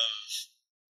of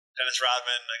Dennis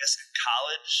Rodman, I guess in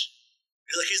college.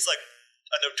 He's like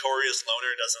a notorious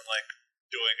loner, doesn't like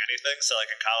doing anything. So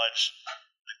like in college,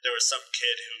 like there was some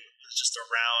kid who was just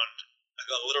around,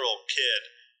 like a literal kid,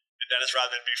 and Dennis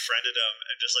Rodman befriended him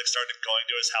and just like started going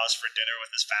to his house for dinner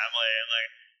with his family, and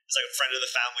like it's like a friend of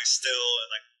the family still,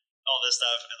 and like all this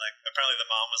stuff, and like apparently the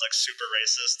mom was like super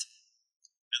racist,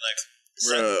 and like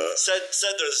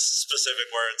said those specific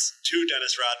words to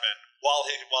Dennis Rodman while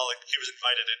he was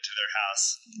invited into their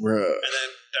house. And then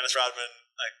Dennis Rodman,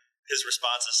 like his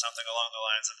response is something along the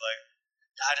lines of like,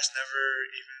 I just never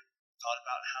even thought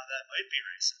about how that might be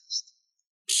racist.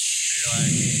 You're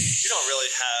like, you don't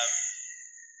really have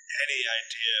any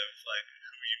idea of like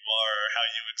who you are or how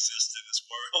you exist in this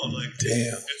world. Like,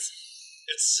 damn,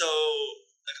 it's so.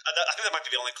 Like, I think that might be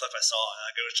the only clip I saw, and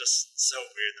like it was just so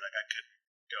weird that like I couldn't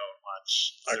go and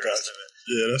watch the rest of it.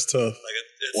 Yeah, that's tough. Like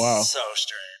it's so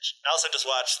strange. I also just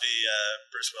watched the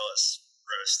Bruce Willis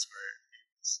roast where he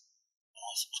was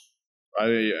awful. I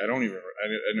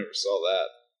never saw that.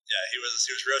 Yeah, he was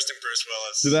roasting Bruce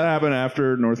Willis. Did that happen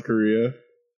after North Korea?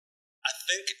 I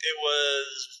think it was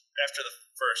after the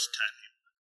first time.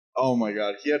 Oh my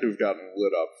god, he had to have gotten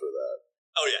lit up for that.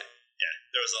 Oh yeah.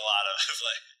 There was a lot of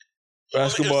like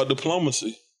basketball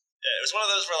diplomacy. Yeah, it was one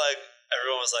of those where like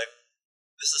everyone was like,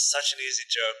 "This is such an easy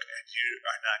joke, and you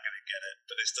are not going to get it,"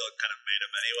 but they still kind of made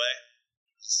him anyway.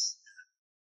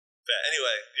 But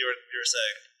anyway, you were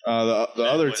saying the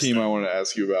other team I wanted to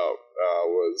ask you about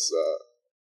was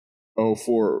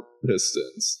 04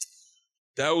 Pistons.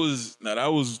 That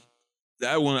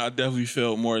one I definitely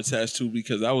felt more attached to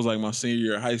because that was like my senior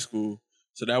year of high school.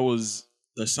 So that was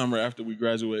the summer after we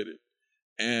graduated,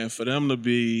 and for them to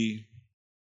be,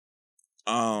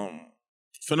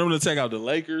 for them to take out the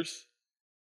Lakers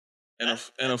in a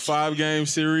 5-game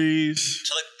series,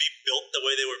 to like be built the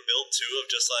way they were built too, of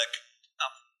just like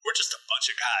we're just a bunch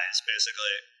of guys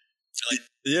basically. Like,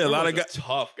 yeah, a lot of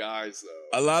tough guys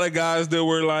though. A lot of guys that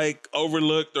were like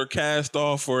overlooked or cast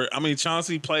off.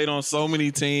 Chauncey played on so many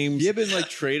teams. He had been like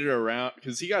traded around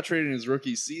because he got traded in his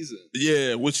rookie season.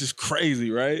 Yeah, which is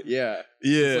crazy, right? Yeah.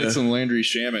 Yeah. It's like some Landry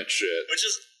Shamet shit. Which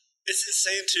is, it's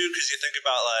insane too because you think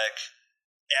about like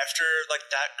after like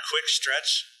that quick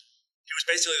stretch, he was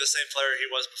basically the same player he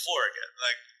was before again.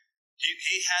 Like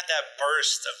he had that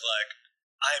burst of like,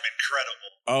 I am incredible.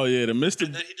 Oh yeah, the Mr.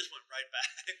 And then he just went right back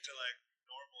to like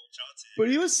normal Chauncey. But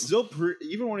he was still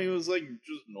even when he was like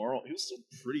just normal, he was still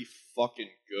pretty fucking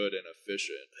good and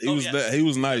efficient. He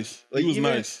was nice. Like, he was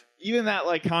nice. Even that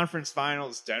like conference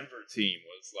finals Denver team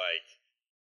was like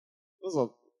this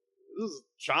was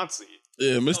Chauncey.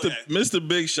 Yeah, Mr.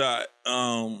 Big Shot.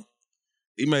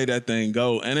 He made that thing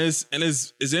go, and it's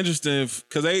interesting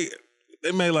because they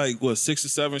made like 6 or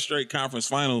 7 straight conference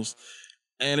finals.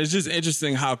 And it's just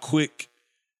interesting how quick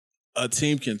a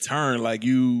team can turn. Like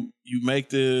you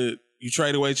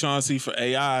trade away Chauncey for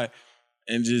AI,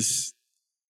 and just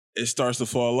it starts to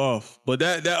fall off. But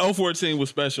that 04 team was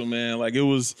special, man. Like it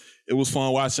was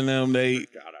fun watching them. God,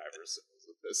 Iverson was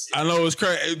a Piston. I know it's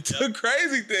crazy. The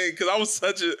crazy thing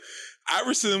because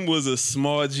Iverson was a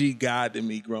small G god to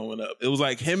me growing up. It was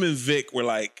like him and Vic were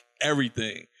like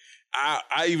everything.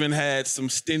 I even had some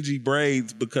stingy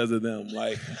braids because of them.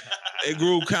 Like it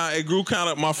grew kind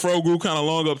of my fro grew kind of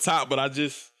long up top, but I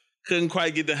just couldn't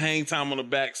quite get the hang time on the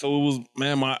back. So it was,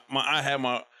 man, I had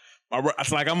my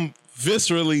it's like I'm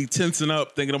viscerally tensing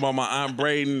up thinking about my aunt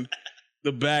braiding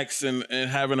the backs and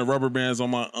having the rubber bands on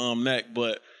my neck.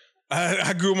 But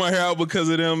I grew my hair out because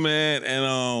of them, man.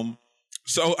 And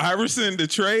so Iverson, the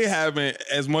trade happened.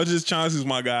 As much as Chauncey's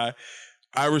my guy,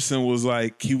 Iverson was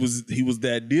like he was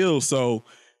that deal. So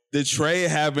the trade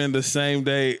happened the same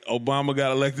day Obama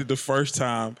got elected the first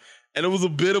time. And it was a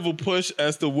bit of a push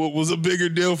as to what was a bigger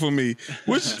deal for me,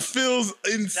 which feels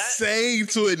insane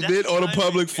to admit on a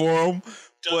public forum.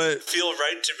 Doesn't feel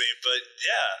right to me, but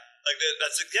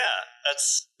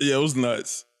yeah, it was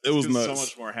nuts. It was nuts. So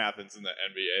much more happens in the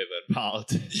NBA than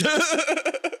politics.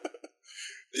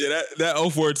 Yeah,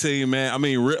 that 04 team, man. I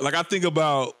mean, like I think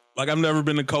about, like I've never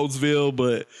been to Coatesville,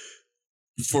 but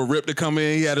for Rip to come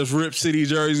in, he had his Rip City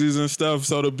jerseys and stuff.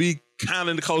 So to be kind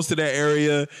of close to that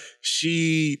area,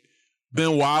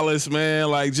 Ben Wallace, man,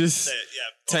 like just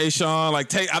Tayshaun,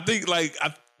 like I think like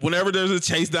whenever there's a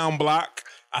chase down block,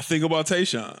 I think about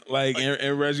Tayshaun, like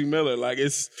and Reggie Miller, like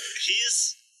he's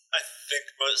I think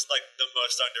the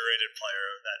most underrated player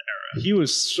of that era. He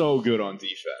was so good on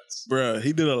defense, bruh.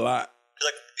 He did a lot.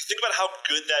 Like think about how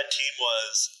good that team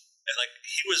was, and like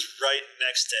he was right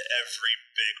next to every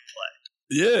big play.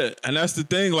 Yeah, and that's the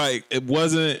thing. Like it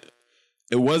wasn't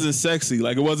sexy.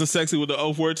 Like it wasn't sexy with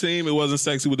the 04 team. It wasn't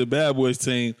sexy with the Bad Boys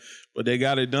team, but they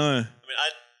got it done. I mean,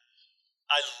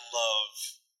 I love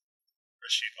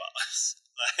Rasheed Wallace.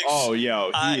 Like, oh,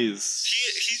 yo, he's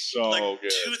so like, good.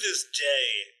 To this day,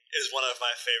 is one of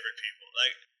my favorite people.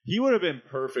 Like he would have been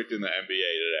perfect in the NBA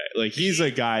today. Like he's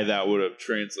a guy that would have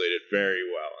translated very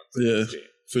well into this team.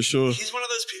 For sure. He's one of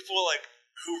those people like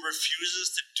who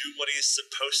refuses to do what he's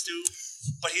supposed to,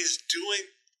 but he's doing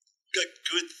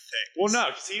good things. Well, no,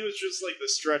 because he was just like the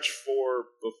stretch four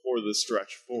before the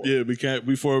stretch four. Yeah,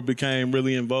 before it became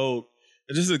really in vogue.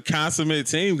 And just a consummate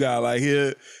team guy. Like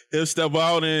he'll step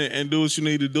out and do what you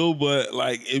need to do, but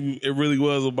like it really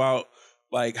was about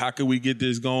like how can we get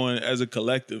this going as a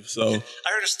collective. So I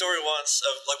heard a story once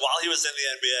of like while he was in the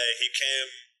NBA, he came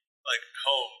like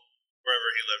home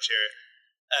wherever he lived here,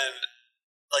 and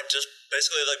like just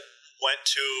basically like went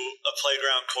to a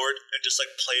playground court and just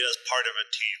like played as part of a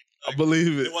team. Like, I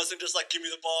believe it. It wasn't just like, give me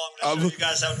the ball, I'm going to show you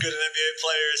guys how good an NBA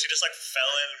player is. He just like fell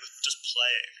in and was just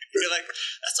playing. You're like,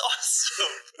 that's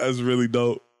awesome. That's really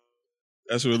dope.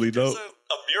 There's a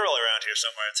mural around here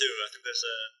somewhere too. I think there's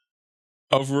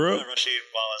for real? Rasheed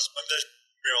Wallace. But there's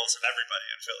murals of everybody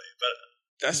in Philly. But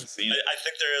I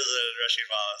think there is a Rasheed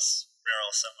Wallace mural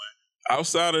somewhere.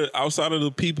 Outside of the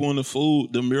people and the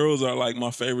food, the murals are like my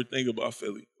favorite thing about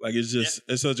Philly. Like it's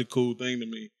such a cool thing to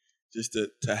me. Just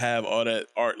to have all that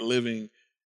art living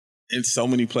in so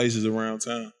many places around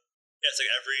town. Yeah, it's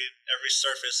like every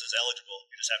surface is eligible.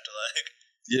 You just have to like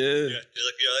you're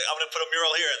like I'm gonna put a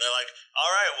mural here, and they're like,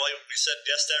 all right, well we said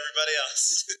yes to everybody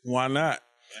else. Why not?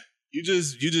 You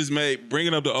just made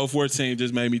bringing up the 04 team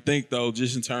just made me think though,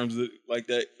 just in terms of like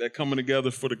that coming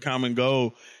together for the common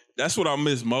goal. That's what I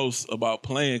miss most about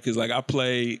playing, because like I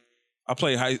played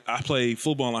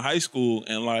football in high school,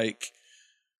 and like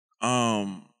I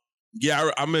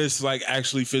miss like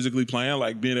actually physically playing,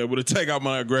 like being able to take out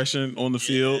my aggression on the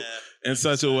field in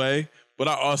such a way. But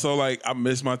I also I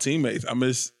miss my teammates. I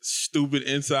miss stupid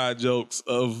inside jokes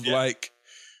of like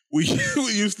we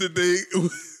used to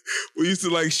think we used to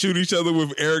like shoot each other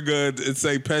with air guns and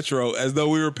say Petro as though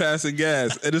we were passing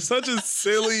gas. And it's such a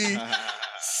silly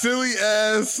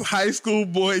ass high school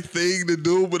boy thing to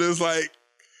do, but it's like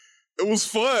it was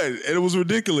fun and it was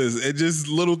ridiculous, and just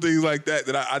little things like that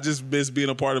I just miss being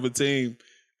a part of a team,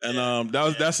 and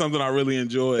that's something I really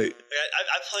enjoyed.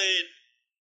 I played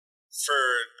for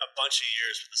a bunch of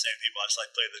years with the same people. I just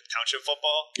played the township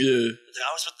football. Yeah,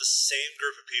 I was with the same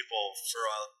group of people for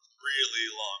a really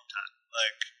long time,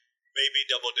 like maybe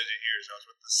double digit years. I was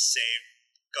with the same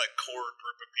core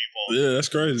group of people. Yeah, that's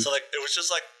crazy. So it was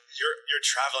just like you're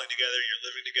traveling together, you're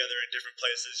living together in different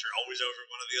places, you're always over at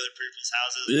one of the other people's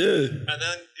houses. Yeah. And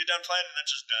then you're done playing and that's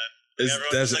just done.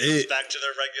 Everyone That's just it. goes back to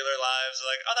their regular lives.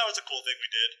 Like, oh, that was a cool thing we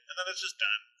did. And then it's just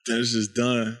done. Then it's just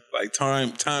done. Like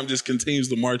time just continues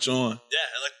to march on. Yeah,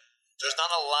 and there's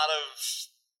not a lot of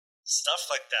stuff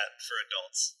like that for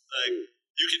adults. Like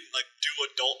you can do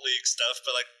adult league stuff,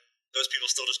 but those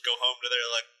people still just go home to their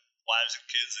wives and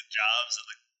kids and jobs, and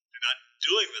they're not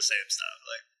doing the same stuff.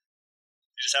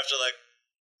 You just have to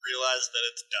realize that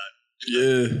it's done.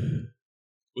 Yeah.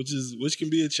 Which can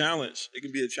be a challenge. It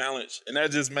can be a challenge. And that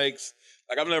just makes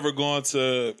I've never gone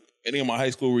to any of my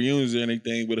high school reunions or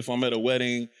anything, but if I'm at a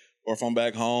wedding or if I'm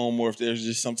back home, or if there's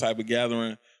just some type of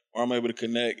gathering where I'm able to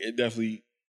connect, it definitely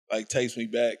like takes me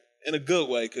back in a good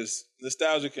way, because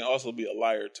nostalgia can also be a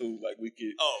liar too. Like we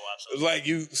could, absolutely. it's like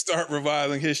you start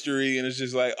revising history, and it's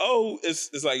just like,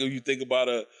 it's like if you think about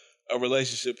a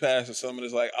relationship past or something,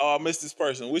 it's like, I miss this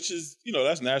person, which is,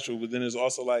 that's natural. But then it's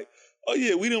also like, oh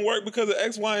yeah, we didn't work because of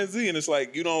X, Y, and Z, and it's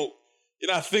like you're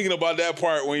not thinking about that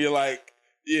part when you're like,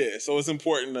 yeah. So it's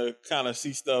important to kind of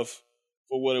see stuff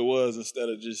for what it was instead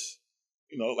of just,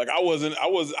 like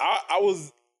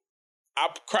I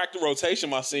cracked the rotation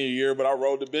my senior year, but I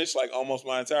rode the bench like almost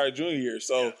my entire junior year.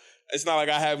 So it's not like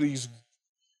I have these.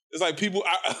 It's like people.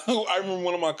 I remember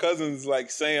one of my cousins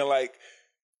like saying like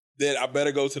that I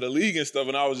better go to the league and stuff,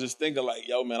 and I was just thinking like,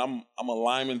 yo, man, I'm a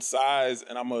lineman size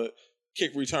and I'm a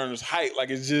kick returner's height. Like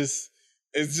it's just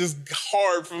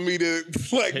hard for me to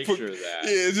like picture that.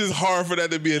 Yeah, it's just hard for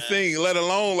that to be a thing. Let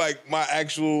alone like my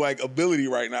actual like ability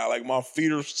right now. Like my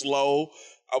feet are slow.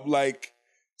 I'm like.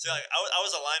 See, like I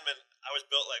was a lineman. I was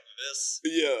built like this,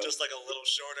 just like a little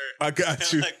shorter. I got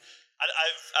you. Like,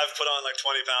 I've put on like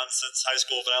 20 pounds since high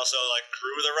school, but I also like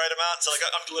grew the right amount. So like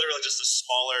I'm literally just a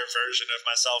smaller version of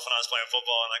myself when I was playing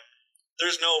football, and like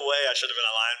there's no way I should have been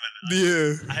a lineman.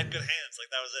 I had good hands,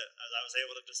 like that was it. I was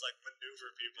able to just like maneuver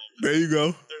people. There you go.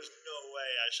 There's no way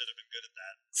I should have been good at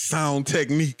that. Sound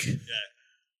technique. Yeah,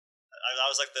 I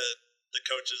was like the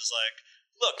coaches like,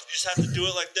 look, you just have to do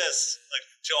it like this, like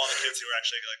to all the kids who were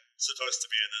actually like supposed to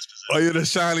be in this position. Oh, you're the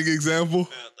shining example.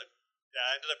 Yeah,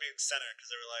 I ended up being center because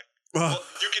they were like, well,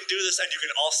 you can do this and you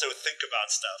can also think about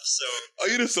stuff. So,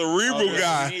 you're the cerebral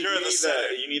guy.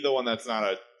 You need the one that's not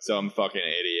a dumb fucking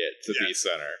idiot to be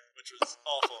center. Which was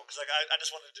awful because like I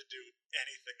just wanted to do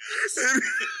anything.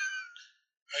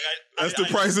 That's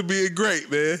the price of being great,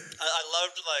 man. I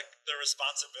loved like the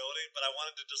responsibility, but I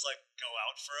wanted to just like go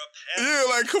out for a pass. Yeah,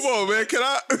 like come on, man. Can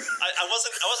I? I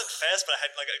wasn't fast, but I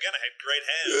had I had great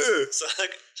hands. Yeah. So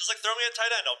like just like throw me a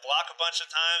tight end. I'll block a bunch of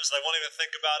times. I won't even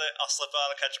think about it. I'll slip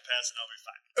out. I'll catch a pass, and I'll be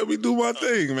fine. Let me do my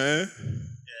thing, man.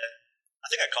 Yeah, I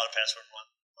think I caught a pass for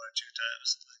one or two times.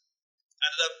 I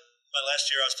ended up my last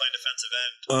year. I was playing defensive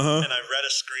end, and I read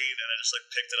a screen and I just like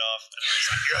picked it off, and I was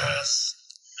like, yes.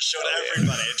 Showed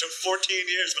everybody. It took 14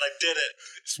 years, but I did it.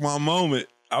 It's my moment.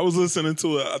 I was listening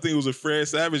to I think it was a Fred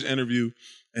Savage interview,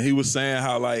 and he was saying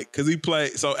how like, cause he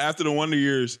played, so after the Wonder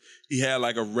Years, he had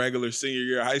like a regular senior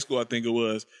year of high school, I think it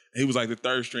was, and he was like the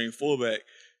third string fullback.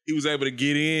 He was able to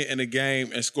get in the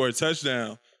game and score a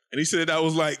touchdown. And he said that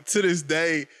was like, to this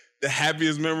day, the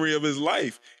happiest memory of his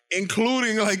life,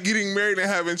 including like getting married and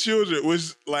having children,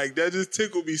 which like, that just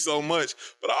tickled me so much.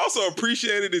 But I also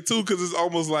appreciated it too, cause it's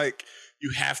almost like, you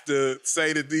have to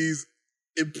say that these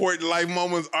important life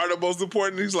moments are the most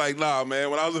important. He's like, nah,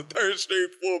 man, when I was a third string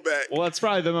fullback. Well, that's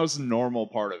probably the most normal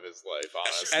part of his life,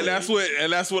 honestly.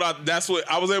 And that's what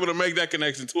I was able to make that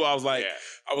connection too. I was like,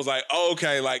 oh,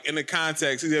 okay, like in the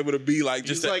context, he's able to be like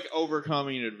just like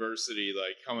overcoming adversity,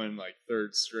 like coming like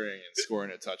third string and scoring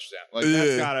a touchdown. Like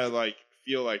that's gotta like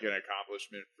feel like an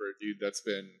accomplishment for a dude that's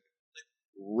been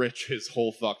rich his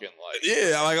whole fucking life.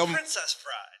 Yeah, like I'm princess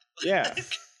pride. Yeah.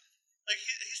 Like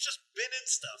he's just been in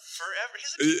stuff forever.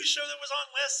 He's a TV show that was on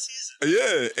last season.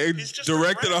 Yeah, and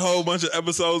directed a whole bunch of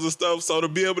episodes and stuff. So to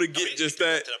be able to get just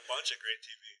that, a bunch of great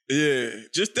TV. Yeah,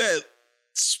 just that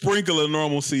sprinkle of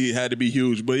normalcy had to be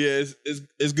huge. But yeah,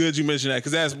 it's good you mentioned that,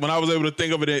 because that's when I was able to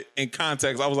think of it in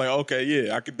context. I was like, okay,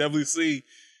 yeah, I could definitely see.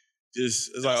 It's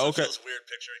like okay. Feels weird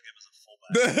picturing him as a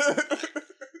fullback.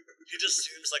 He just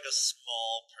seems like a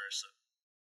small person.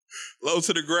 Low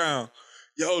to the ground.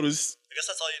 Yo, I guess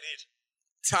that's all you need.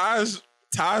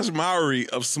 Taj Mowry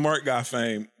of Smart Guy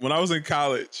fame. When I was in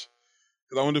college,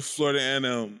 because I went to Florida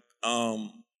A&M,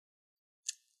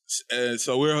 and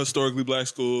so we're a historically black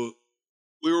school.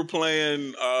 We were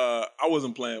playing. I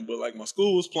wasn't playing, but like my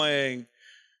school was playing.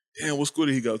 Damn, what school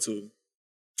did he go to?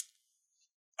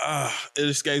 It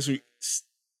escapes me.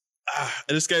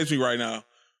 It escapes me right now.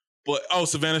 But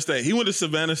Savannah State. He went to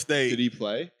Savannah State. Did he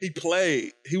play? He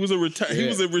played. He was a return. He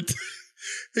was a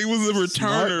returner.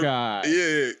 Smart guy.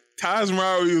 Yeah. Taj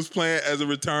Mowry was playing as a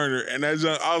returner, and I was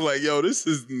like, yo, this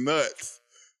is nuts.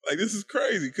 Like, this is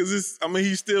crazy. Because he's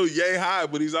still yay high,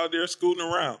 but he's out there scooting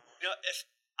around. You know, if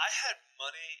I had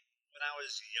money when I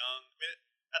was young, I mean,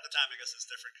 at the time, I guess it's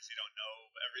different because you don't know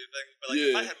everything. But like,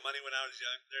 if I had money when I was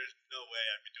young, there's no way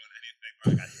I'd be doing anything where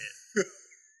I got hit.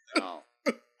 No.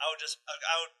 I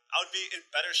would be in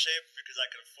better shape because I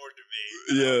could afford to be.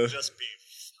 Yeah. I would just be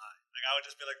fine. Like, I would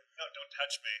just be like, no, don't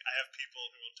touch me. I have people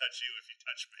who will touch you if you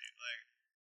touch me. Like,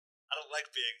 I don't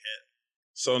like being hit.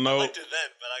 So no. I liked it then,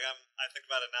 but like I think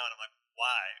about it now and I'm like,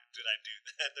 why did I do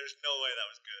that? There's no way that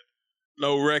was good.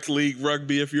 No rec league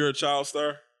rugby if you're a child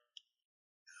star?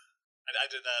 I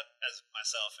did that as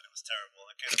myself, and it was terrible.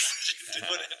 I can't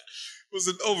imagine doing it. It was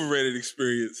an overrated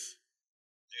experience.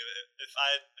 Dude, if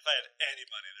I had any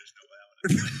money, there's no way I would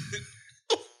have done it.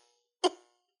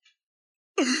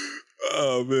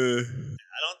 Oh, man.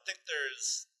 I don't think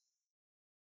there's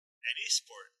any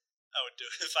sport I would do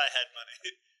if I had money,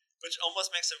 which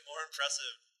almost makes it more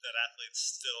impressive that athletes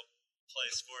still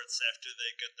play sports after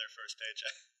they get their first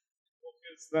paycheck. Well,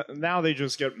 because now they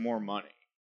just get more money.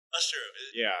 That's true.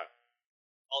 Yeah.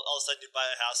 All of a sudden, you buy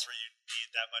a house where you need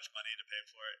that much money to pay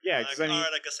for it. Yeah, like, because all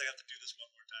right, I guess I have to do this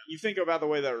one more time. You think about the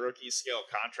way that rookie scale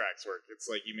contracts work. It's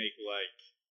like you make like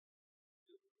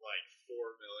 $4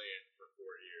 million for 4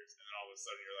 years, and then all of a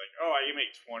sudden you're like, oh, you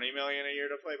make $20 million a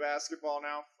year to play basketball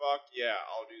now? Fuck yeah,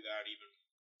 I'll do that even.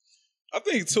 I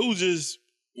think too, just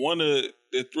one of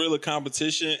the thrill of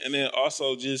competition, and then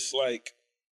also just like,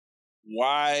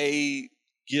 why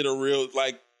get a real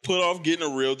put off getting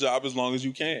a real job as long as you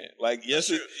can. Like,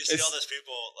 yes, you see all those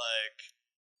people like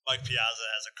Mike Piazza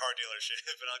has a car dealership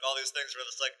and like all these things where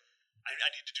it's like, I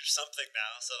need to do something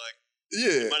now, so like,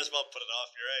 yeah, you might as well put it off.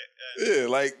 You're right. Yeah,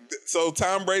 like so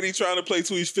Tom Brady trying to play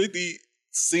till he's 50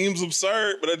 seems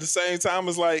absurd, but at the same time,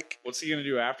 it's like, what's he gonna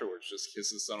do afterwards? Just kiss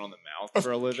his son on the mouth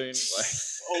for a living? Like,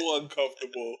 so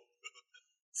uncomfortable.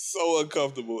 So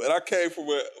uncomfortable. And I came from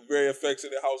a very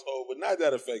affectionate household, but not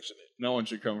that affectionate. No one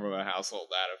should come from a household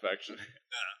that affectionate. No.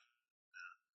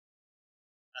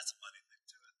 That's a money thing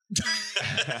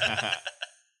to it.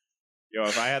 Yo,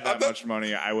 if I had that much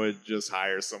money, I would just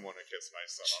hire someone to kiss my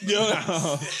son on the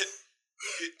mouth.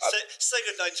 Say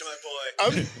goodnight to my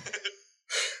boy.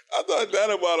 I thought that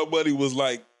amount of money was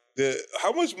like,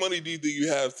 how much money do you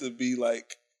have to be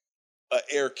like an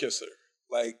air kisser?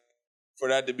 Like, for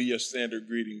that to be your standard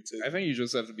greeting too. I think you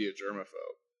just have to be a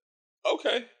germaphobe.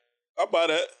 Okay. I'll buy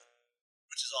that.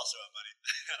 Which is also a money.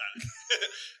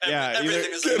 Yeah,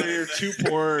 either you're too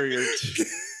poor or you're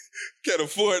can't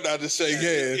afford not to shake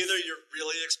hands. Either you're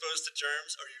really exposed to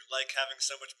germs or you like having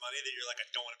so much money that you're like, I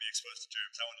don't want to be exposed to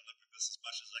germs. I want to live with this as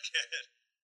much as I can.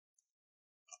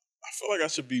 I feel like I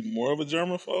should be more of a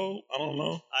germaphobe. I don't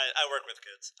know. I work with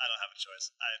kids. I don't have a choice.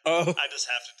 I just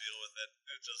have to deal with it.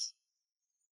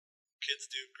 Kids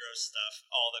do gross stuff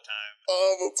all the time.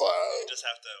 All the time. You just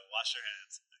have to wash your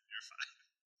hands and you're fine.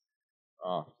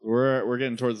 Oh, we're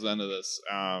getting towards the end of this.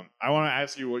 I want to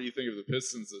ask you, what do you think of the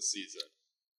Pistons this season?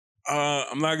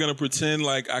 I'm not gonna pretend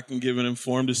like I can give an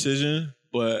informed decision,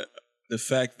 but the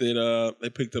fact that they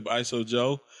picked up ISO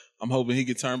Joe, I'm hoping he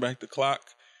can turn back the clock.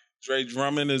 Dre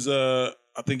Drummond is I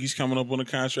think he's coming up on a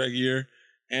contract year,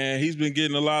 and he's been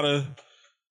getting a lot of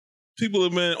people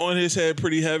have been on his head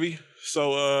pretty heavy.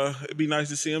 So it'd be nice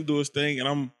to see him do his thing, and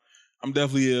I'm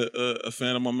definitely a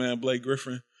fan of my man Blake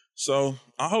Griffin. So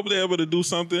I hope they're able to do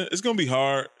something. It's gonna be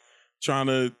hard trying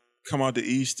to come out the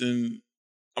East, and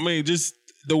I mean just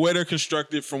the way they're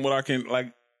constructed, from what I can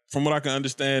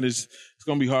understand, is it's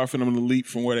gonna be hard for them to leap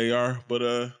from where they are. But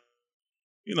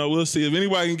we'll see. If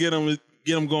anybody can get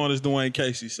them going, it's Dwayne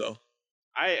Casey. So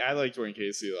I like Dwayne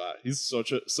Casey a lot. He's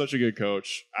such a good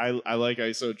coach. I like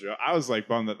ISO Joe. I was like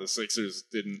bummed that the Sixers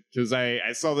didn't, because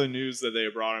I saw the news that they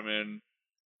brought him in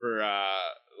for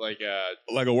like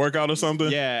a workout or something.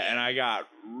 Yeah, and I got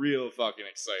real fucking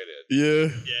excited. Yeah,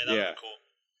 that would be cool.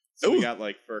 So we got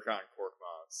like Furkan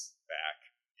Korkmaz back.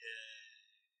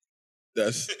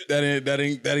 That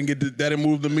didn't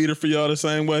move the meter for y'all the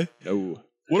same way. No.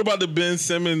 What about the Ben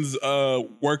Simmons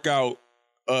workout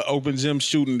open gym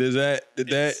shooting? I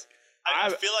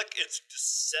feel like it's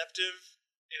deceptive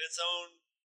in its own.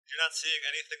 You're not seeing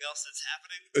anything else that's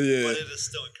happening, but it is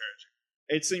still encouraging.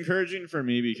 It's encouraging for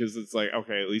me because it's like,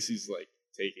 okay, at least he's like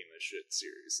taking this shit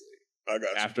seriously. I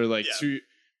got you. After like 2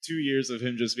 years of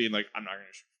him just being like, I'm not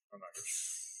gonna shoot.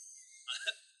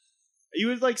 You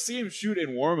would like see him shoot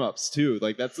in warm-ups too.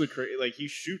 Like that's the like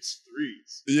he shoots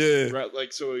threes. Yeah. Right,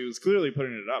 like so he was clearly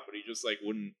putting it up, but he just like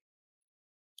wouldn't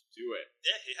do it.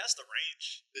 Yeah, he has the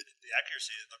range. The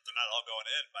accuracy, they're not all going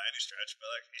in by any stretch,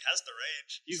 but like he has the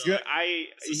range. He's so, good.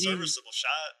 Like, it's a serviceable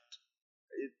shot.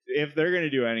 If they're gonna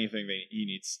do anything, he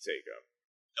needs to take them.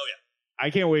 Oh yeah.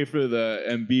 I can't wait for the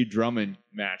Embiid Drummond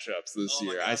matchups this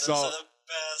year. God, those are the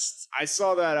best. I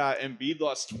saw that Embiid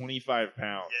lost 25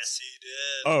 pounds. Yes, he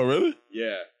did. Oh, really?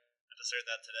 Yeah. I just heard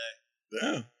that today.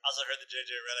 Yeah. I also heard the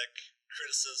JJ Redick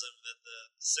criticism that the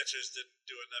Sixers didn't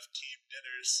do enough team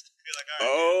dinners. You're like, all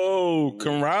right,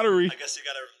 camaraderie. I guess you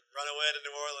got to run away to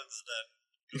New Orleans then.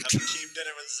 Have a team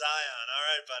dinner with Zion. All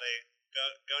right, buddy.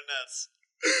 Go nuts.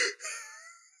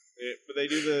 But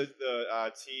they do the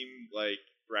team like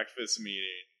breakfast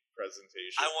meeting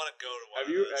presentation. I want to go to one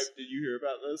of those. Did you hear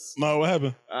about this? No, what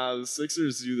happened? The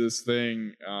Sixers do this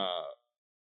thing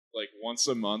like once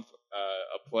a month.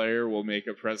 A player will make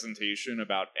a presentation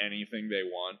about anything they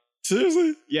want.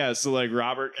 Seriously? Yeah, so like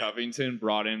Robert Covington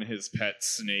brought in his pet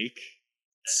snake.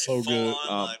 So good.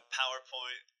 On, like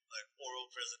PowerPoint, like oral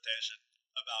presentation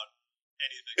about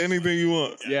anything. Anything you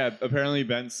want. Yeah, apparently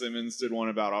Ben Simmons did one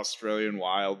about Australian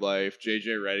wildlife.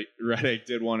 JJ Redick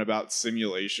did one about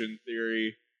simulation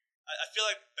theory. I feel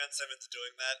like Ben Simmons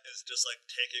doing that is just like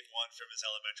taking one from his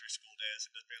elementary school days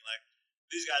and just being like,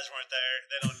 these guys weren't there.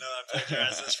 They don't know I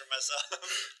plagiarized this for myself.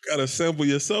 Gotta sample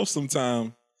yourself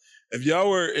sometime. If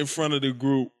y'all were in front of the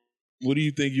group, what do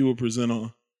you think you would present on?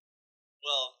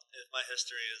 Well, if my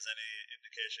history is any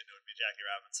indication, it would be Jackie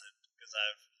Robinson, because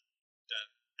I've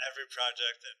done every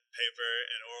project and paper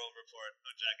and oral report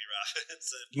on Jackie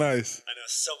Robinson. Nice. I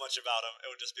know so much about him. It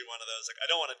would just be one of those, like,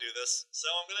 I don't want to do this, so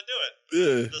I'm going to do it.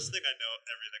 Yeah. This thing I know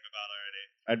everything about already.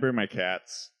 I'd bring my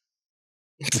cats.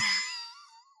 I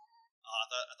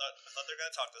thought they were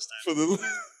going to talk this time.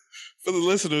 For the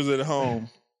listeners at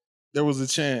home, there was a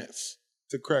chance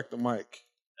to crack the mic.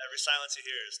 Every silence you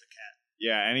hear is the cat.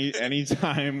 Yeah,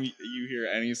 anytime you hear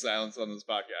any silence on this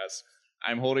podcast,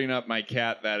 I'm holding up my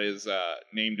cat that is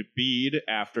named Bede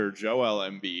after Joel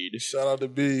Embiid. Shout out to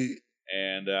Bede.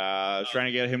 And trying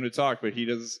to get him to talk, but he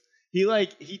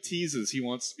teases. He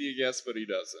wants to be a guest, but he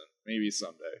doesn't. Maybe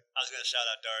someday. I was going to shout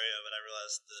out Dario, but I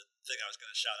realized the thing I was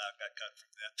going to shout out got cut from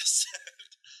the episode.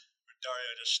 Where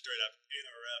Dario just straight up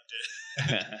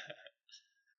interrupted.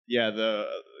 Yeah,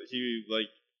 he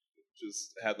like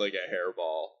just had like a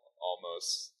hairball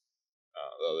almost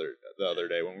the other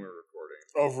day when we were recording.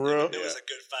 Oh, for real? It was a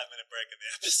good 5-minute break in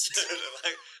the episode. I'm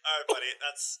like, all right, buddy,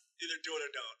 that's either do it or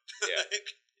don't. Yeah.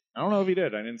 Like, I don't know if he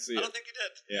did. I didn't see it. I don't think he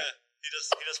did. Yeah. He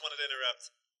just wanted to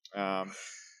interrupt.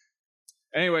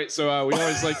 Anyway, so we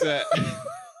always like to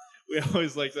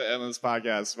end this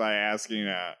podcast by asking,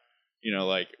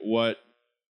 like what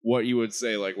you would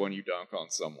say like when you dunk on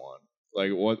someone.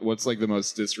 Like what's like the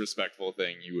most disrespectful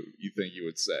thing you think you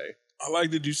would say? I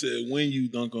like that you said when you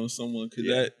dunk on someone,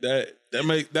 because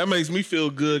that makes me feel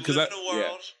good. Because in a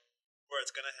world where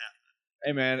it's gonna happen.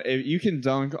 Hey man, if you can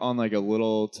dunk on like a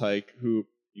little tyke hoop,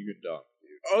 you can dunk.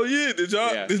 Dude. Oh yeah, did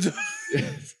y'all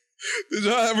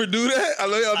ever do that? I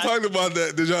know y'all talked about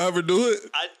that. Did y'all ever do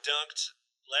it? I dunked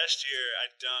last year.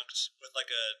 I dunked with like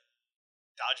a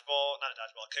kickball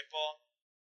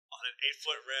on an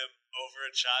 8-foot rim over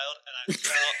a child, and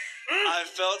I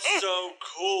felt so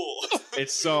cool.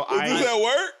 It's so Does that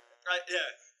work? Right? Yeah.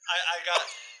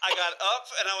 I got up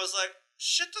and I was like,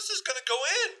 shit, this is gonna go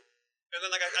in. And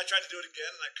then like I tried to do it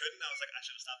again and I couldn't. I was like, I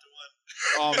should have stopped at one.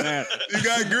 Oh man, you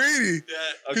got greedy.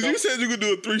 Yeah, because you said you could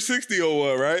do a 360 or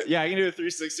what, right? Yeah, I can do a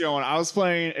 360 on one. I was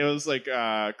playing. It was like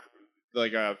a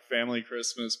family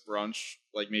Christmas brunch,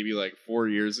 like maybe like 4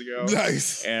 years ago.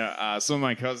 Nice. And some of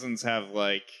my cousins have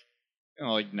like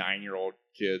 9-year-old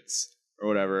kids or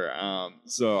whatever.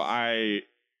 So I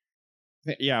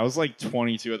was like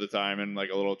 22 at the time and like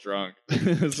a little drunk.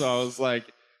 So I was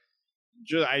like.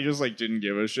 I just like didn't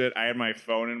give a shit. I had my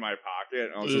phone in my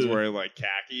pocket and I was just wearing like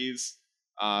khakis.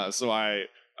 So I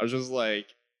was just like,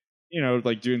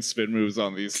 like doing spin moves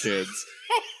on these kids.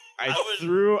 I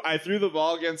threw the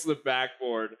ball against the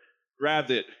backboard, grabbed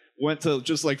it, went to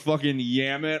just like fucking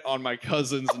yam it on my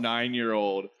cousin's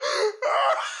 9-year-old.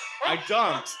 I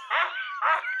dunked.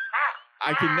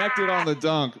 I connected on the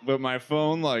dunk, but my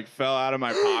phone like fell out of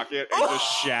my pocket and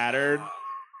just shattered.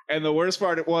 And the worst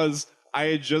part was I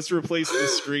had just replaced the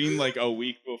screen like a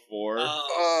week before.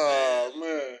 Oh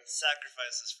man.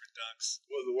 Sacrifices for dunks.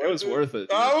 It was worth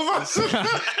it. All right,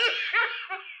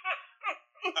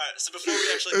 so before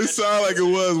we actually... It sounded like it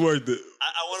was worth it.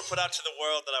 I want to put out to the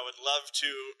world that I would love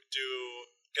to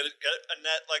get a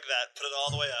net like that, put it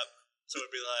all the way up, so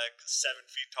it would be like 7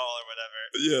 feet tall or whatever.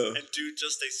 Yeah. And do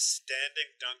just a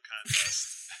standing dunk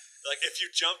contest. Like, if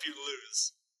you jump, you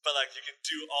lose. But, like, you can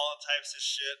do all types of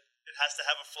shit. It has to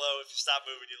have a flow. If you stop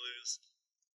moving, you lose.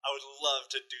 I would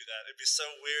love to do that. It'd be so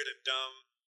weird and dumb.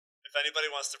 If anybody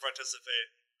wants to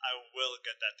participate, I will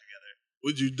get that together.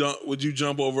 Would you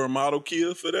jump over a model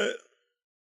Kia for that?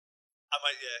 I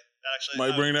might, yeah. Actually,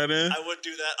 might bring that in? I would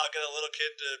do that. I'll get a little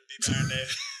kid to be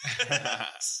marinade.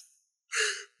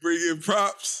 Bring in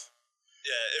props.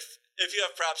 Yeah, if you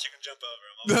have props, you can jump over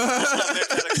them. I'll make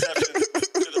that exception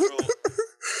to the rule.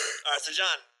 All right, so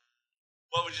John,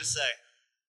 what would you say?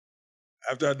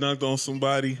 After I dunked on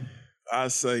somebody, I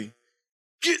say,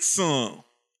 get some,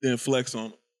 then flex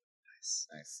on them.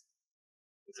 Nice.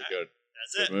 It's a good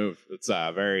move. It's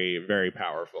very, very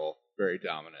powerful, very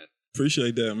dominant.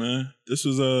 Appreciate that, man. This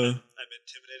was I'm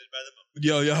intimidated by the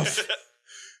moment.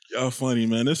 Y'all funny,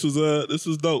 man. This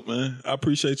was dope, man. I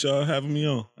appreciate y'all having me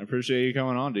on. I appreciate you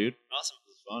coming on, dude. Awesome. It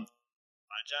was fun.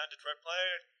 Fine, John, Detroit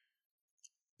player.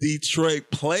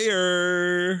 Detroit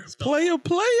player.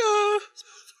 Player.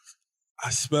 I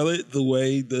spell it the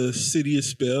way the city is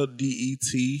spelled,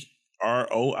 Detroit.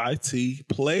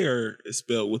 Player is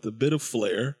spelled with a bit of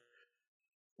flair.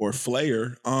 Or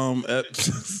flair.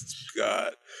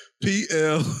 God.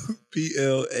 Plair.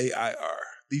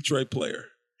 Detroit player.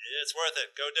 It's worth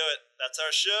it. Go do it. That's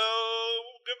our show.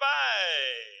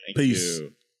 Goodbye. Peace.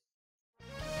 You.